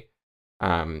 okay,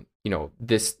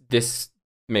 this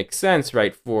makes sense,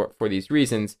 right, for these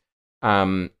reasons,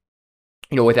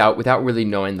 without really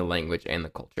knowing the language and the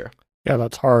culture? Yeah,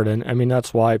 that's hard. And I mean,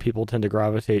 that's why people tend to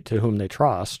gravitate to whom they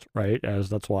trust, right?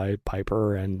 That's why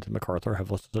Piper and MacArthur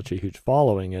have such a huge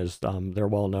following, is they're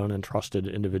well-known and trusted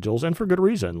individuals, and for good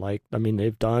reason. Like, I mean,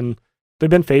 they've been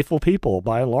faithful people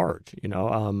by and large,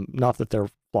 not that they're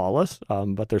flawless,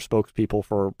 but they're spokespeople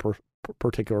for a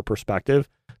particular perspective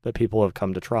that people have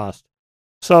come to trust.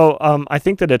 So I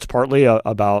think that it's partly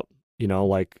about,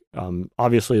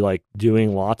 obviously, like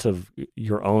doing lots of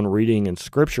your own reading in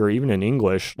scripture, even in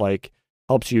English, like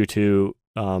helps you to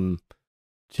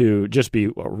just be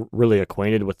really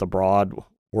acquainted with the broad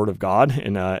word of God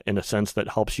in a sense that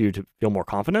helps you to feel more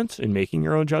confidence in making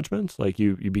your own judgments. Like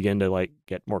you begin to like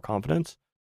get more confidence.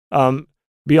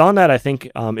 Beyond that, I think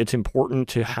it's important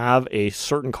to have a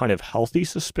certain kind of healthy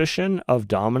suspicion of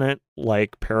dominant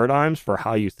like paradigms for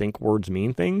how you think words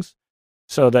mean things.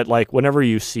 So that like whenever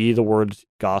you see the word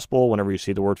gospel, whenever you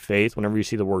see the word faith, whenever you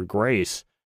see the word grace,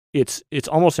 it's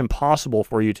almost impossible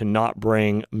for you to not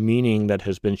bring meaning that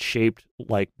has been shaped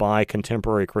like by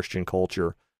contemporary Christian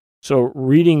culture. So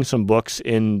reading some books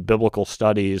in biblical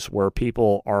studies where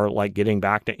people are like getting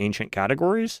back to ancient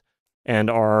categories and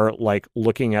are like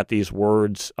looking at these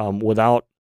words without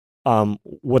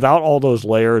all those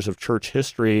layers of church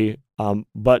history,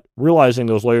 but realizing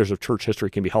those layers of church history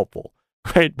can be helpful,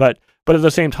 right? But at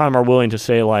the same time are willing to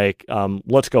say like,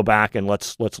 let's go back and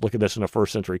let's look at this in a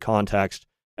first century context,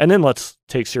 and then let's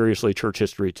take seriously church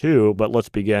history too. But let's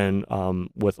begin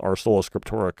with our sola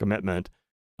scriptura commitment.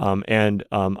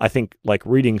 I think like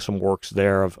reading some works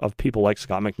there of people like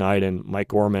Scott McKnight and Mike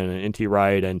Gorman and N.T.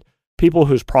 Wright and people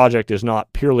whose project is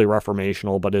not purely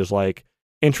reformational, but is like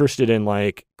interested in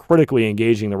like critically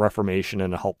engaging the Reformation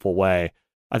in a helpful way.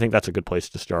 I think that's a good place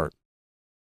to start.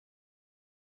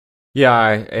 Yeah,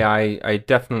 I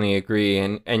definitely agree.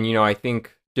 And I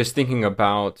think just thinking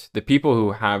about the people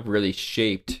who have really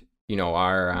shaped,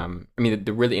 our,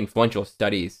 the really influential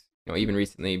studies, even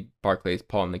recently, Barclay's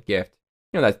Paul and the Gift,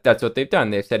 that's what they've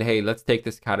done. They've said, hey, let's take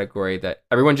this category that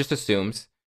everyone just assumes,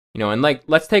 and like,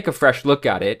 let's take a fresh look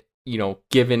at it,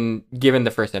 given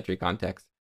the first century context.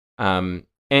 And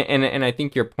I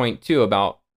think your point too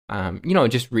about,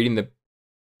 just reading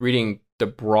the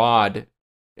broad,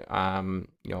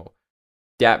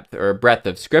 depth or breadth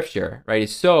of scripture, right,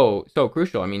 is so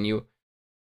crucial. I mean, you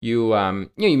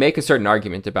make a certain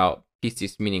argument about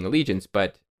pistis meaning allegiance,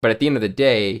 but at the end of the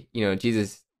day,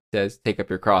 Jesus says, take up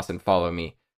your cross and follow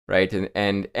me, right?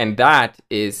 And that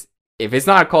is, if it's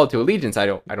not a call to allegiance, I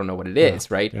don't know what it is,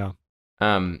 right? Yeah.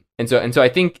 And so I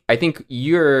think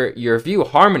your view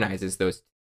harmonizes those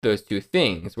two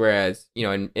things, whereas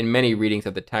in many readings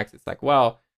of the text, it's like,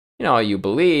 well, you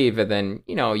believe, and then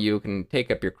you can take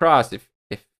up your cross if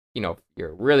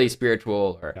you're really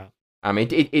spiritual, or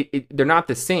they're not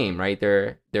the same, right?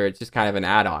 They're just kind of an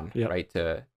add-on, right?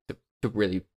 To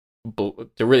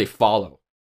really follow.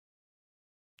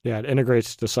 Yeah, it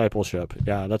integrates discipleship.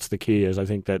 Yeah, that's the key. Is I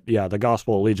think that the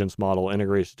gospel allegiance model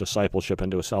integrates discipleship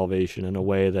into a salvation in a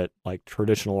way that like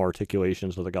traditional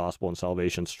articulations of the gospel and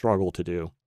salvation struggle to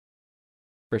do.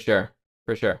 For sure.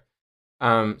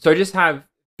 So I just have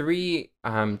three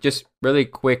just really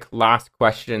quick last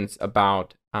questions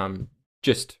about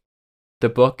just the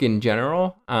book in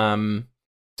general.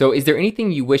 So is there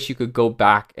anything you wish you could go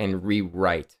back and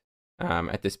rewrite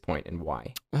at this point, and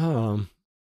why?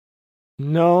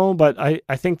 No, but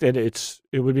I think that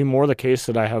it would be more the case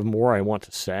that I have more I want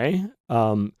to say.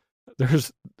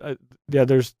 There's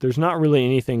not really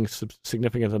anything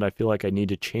significant that I feel like I need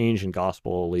to change in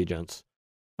gospel allegiance.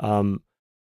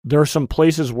 There are some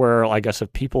places where I guess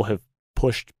if people have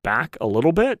pushed back a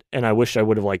little bit, and I wish I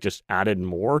would have like just added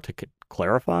more to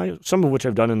clarify, some of which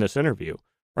I've done in this interview,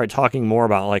 right? Talking more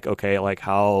about like, okay, like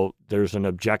how there's an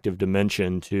objective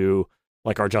dimension to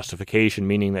like our justification,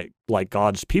 meaning that like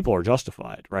God's people are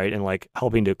justified, right? And like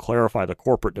helping to clarify the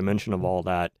corporate dimension of all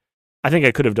that. I think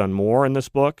I could have done more in this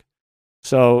book.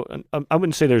 So I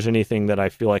wouldn't say there's anything that I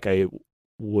feel like I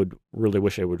would really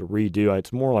wish I would redo.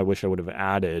 It's more I wish I would have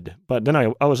added. But then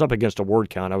I was up against a word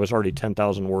count. I was already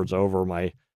 10,000 words over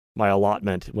my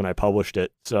allotment when I published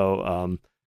it. So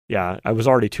I was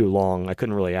already too long. I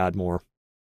couldn't really add more.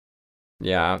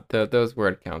 Yeah, those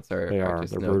word counts are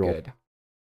just they're no brutal. good.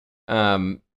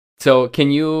 So can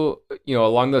you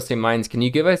along those same lines, can you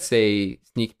give us a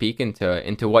sneak peek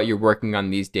into what you're working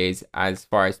on these days as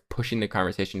far as pushing the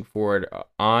conversation forward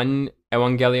on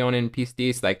euangelion and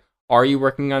pistis? Like, are you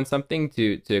working on something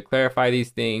to clarify these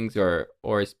things or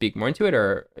speak more into it,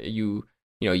 or you've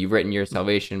written your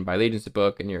salvation by allegiance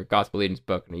book and your gospel allegiance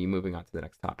book, and are you moving on to the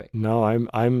next topic? No,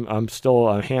 I'm still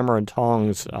a hammer and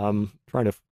tongs trying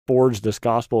to forge this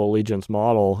gospel allegiance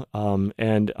model.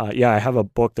 I have a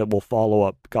book that will follow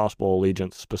up gospel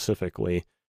allegiance specifically.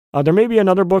 There may be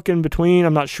another book in between,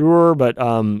 I'm not sure, but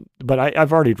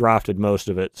I've already drafted most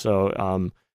of it.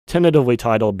 So tentatively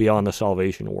titled Beyond the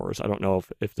Salvation Wars. I don't know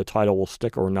if the title will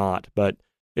stick or not, but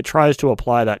it tries to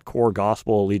apply that core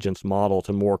gospel allegiance model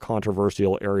to more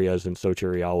controversial areas in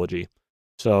soteriology.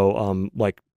 So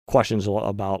like questions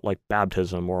about like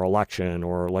baptism or election,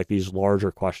 or like these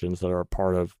larger questions that are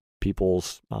part of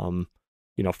people's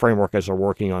framework as they're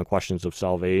working on questions of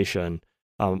salvation.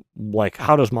 Like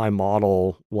how does my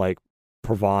model like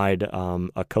provide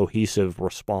a cohesive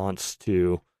response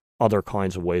to other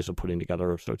kinds of ways of putting together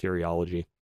soteriology?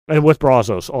 And with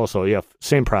Brazos also,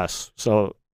 same press,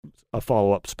 so a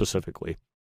follow-up specifically.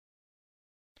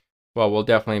 Well, we'll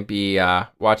definitely be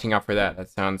watching out for that. That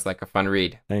sounds like a fun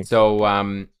read. Thanks.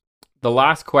 So the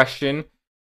last question,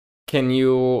 can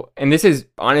you, and this is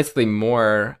honestly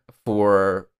more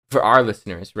for for our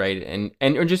listeners, right, and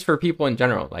or just for people in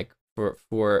general, like for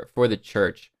the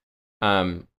church,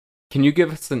 can you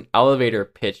give us an elevator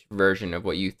pitch version of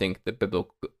what you think the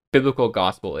biblical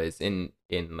gospel is in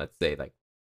let's say like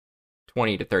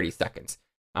 20 to 30 seconds?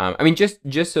 I mean,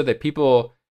 just so that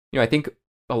people, I think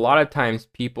a lot of times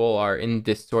people are in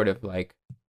this sort of like,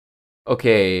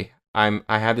 okay, I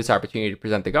have this opportunity to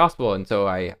present the gospel, and so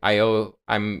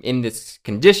I'm in this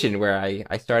condition where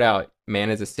I start out, man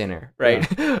is a sinner, right?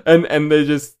 Yeah.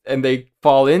 and they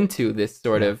fall into this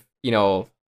sort of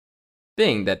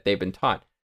thing that they've been taught.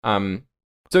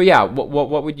 So yeah,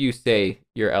 what would you say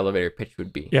your elevator pitch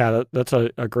would be? Yeah, that's a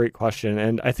great question,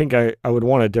 and I think I would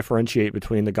want to differentiate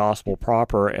between the gospel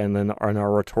proper and then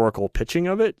our rhetorical pitching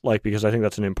of it, because I think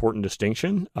that's an important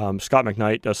distinction. Scott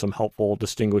McKnight does some helpful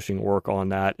distinguishing work on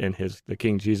that in the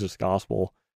King Jesus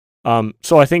Gospel.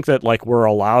 So I think that we're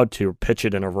allowed to pitch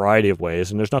it in a variety of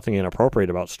ways, and there's nothing inappropriate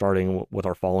about starting with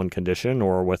our fallen condition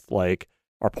or with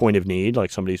our point of need,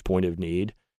 somebody's point of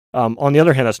need. On the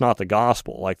other hand, that's not the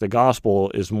gospel. The gospel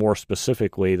is more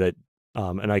specifically that,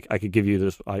 and I could give you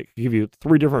this. I could give you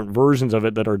 3 different versions of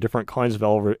it that are different kinds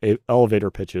of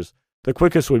elevator pitches. The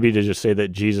quickest would be to just say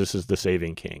that Jesus is the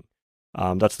saving King.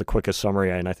 That's the quickest summary,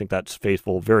 and I think that's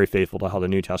faithful, very faithful to how the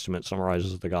New Testament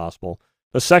summarizes the gospel.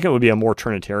 The second would be a more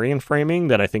Trinitarian framing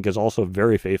that I think is also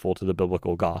very faithful to the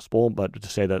biblical gospel, but to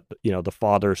say that the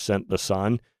Father sent the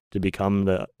Son to become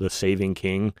the saving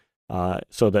King.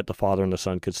 So that the Father and the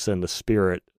Son could send the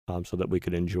Spirit so that we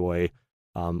could enjoy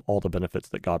all the benefits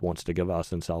that God wants to give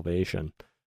us in salvation.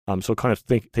 So kind of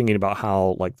thinking about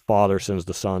how Father sends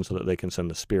the Son so that they can send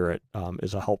the Spirit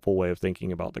is a helpful way of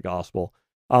thinking about the gospel.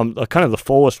 Kind of the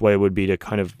fullest way would be to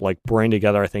kind of bring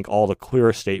together, I think, all the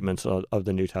clearest statements of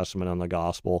the New Testament on the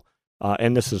gospel.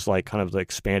 And this is kind of the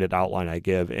expanded outline I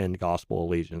give in Gospel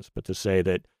Allegiance, but to say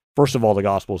that first of all, the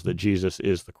gospel is that Jesus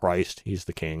is the Christ. He's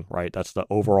the King, right? That's the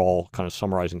overall kind of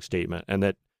summarizing statement. And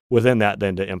that within that,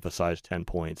 then to emphasize 10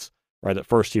 points, right? That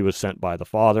first, he was sent by the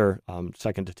Father.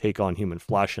 Second, to take on human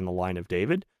flesh in the line of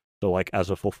David. So as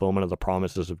a fulfillment of the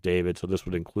promises of David. So this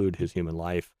would include his human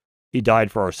life. He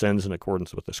died for our sins in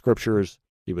accordance with the scriptures.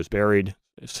 He was buried,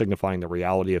 signifying the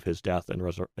reality of his death and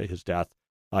his death.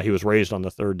 He was raised on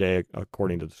the 3rd day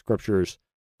according to the scriptures.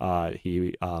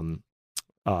 He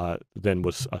then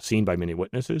was seen by many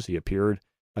witnesses. He appeared,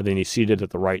 and then he's seated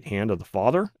at the right hand of the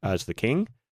Father as the King,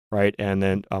 right? And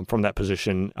then from that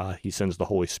position, he sends the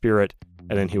Holy Spirit,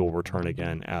 and then he will return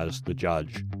again as the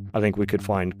judge. I think we could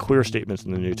find clear statements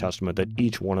in the New Testament that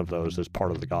each one of those is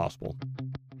part of the gospel.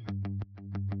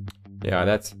 Yeah,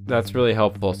 that's really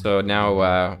helpful. So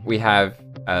now we have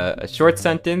a short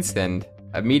sentence and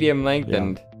a medium length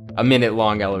and a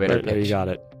minute-long elevator pitch. There you got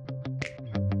it.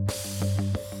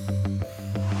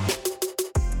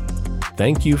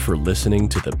 Thank you for listening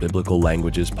to the Biblical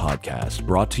Languages Podcast,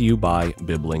 brought to you by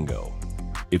Biblingo.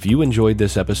 If you enjoyed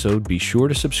this episode, be sure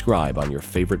to subscribe on your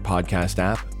favorite podcast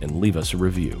app and leave us a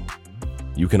review.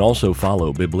 You can also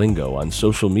follow Biblingo on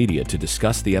social media to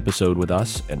discuss the episode with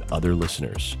us and other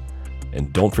listeners.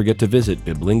 And don't forget to visit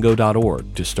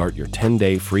biblingo.org to start your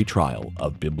 10-day free trial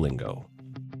of Biblingo.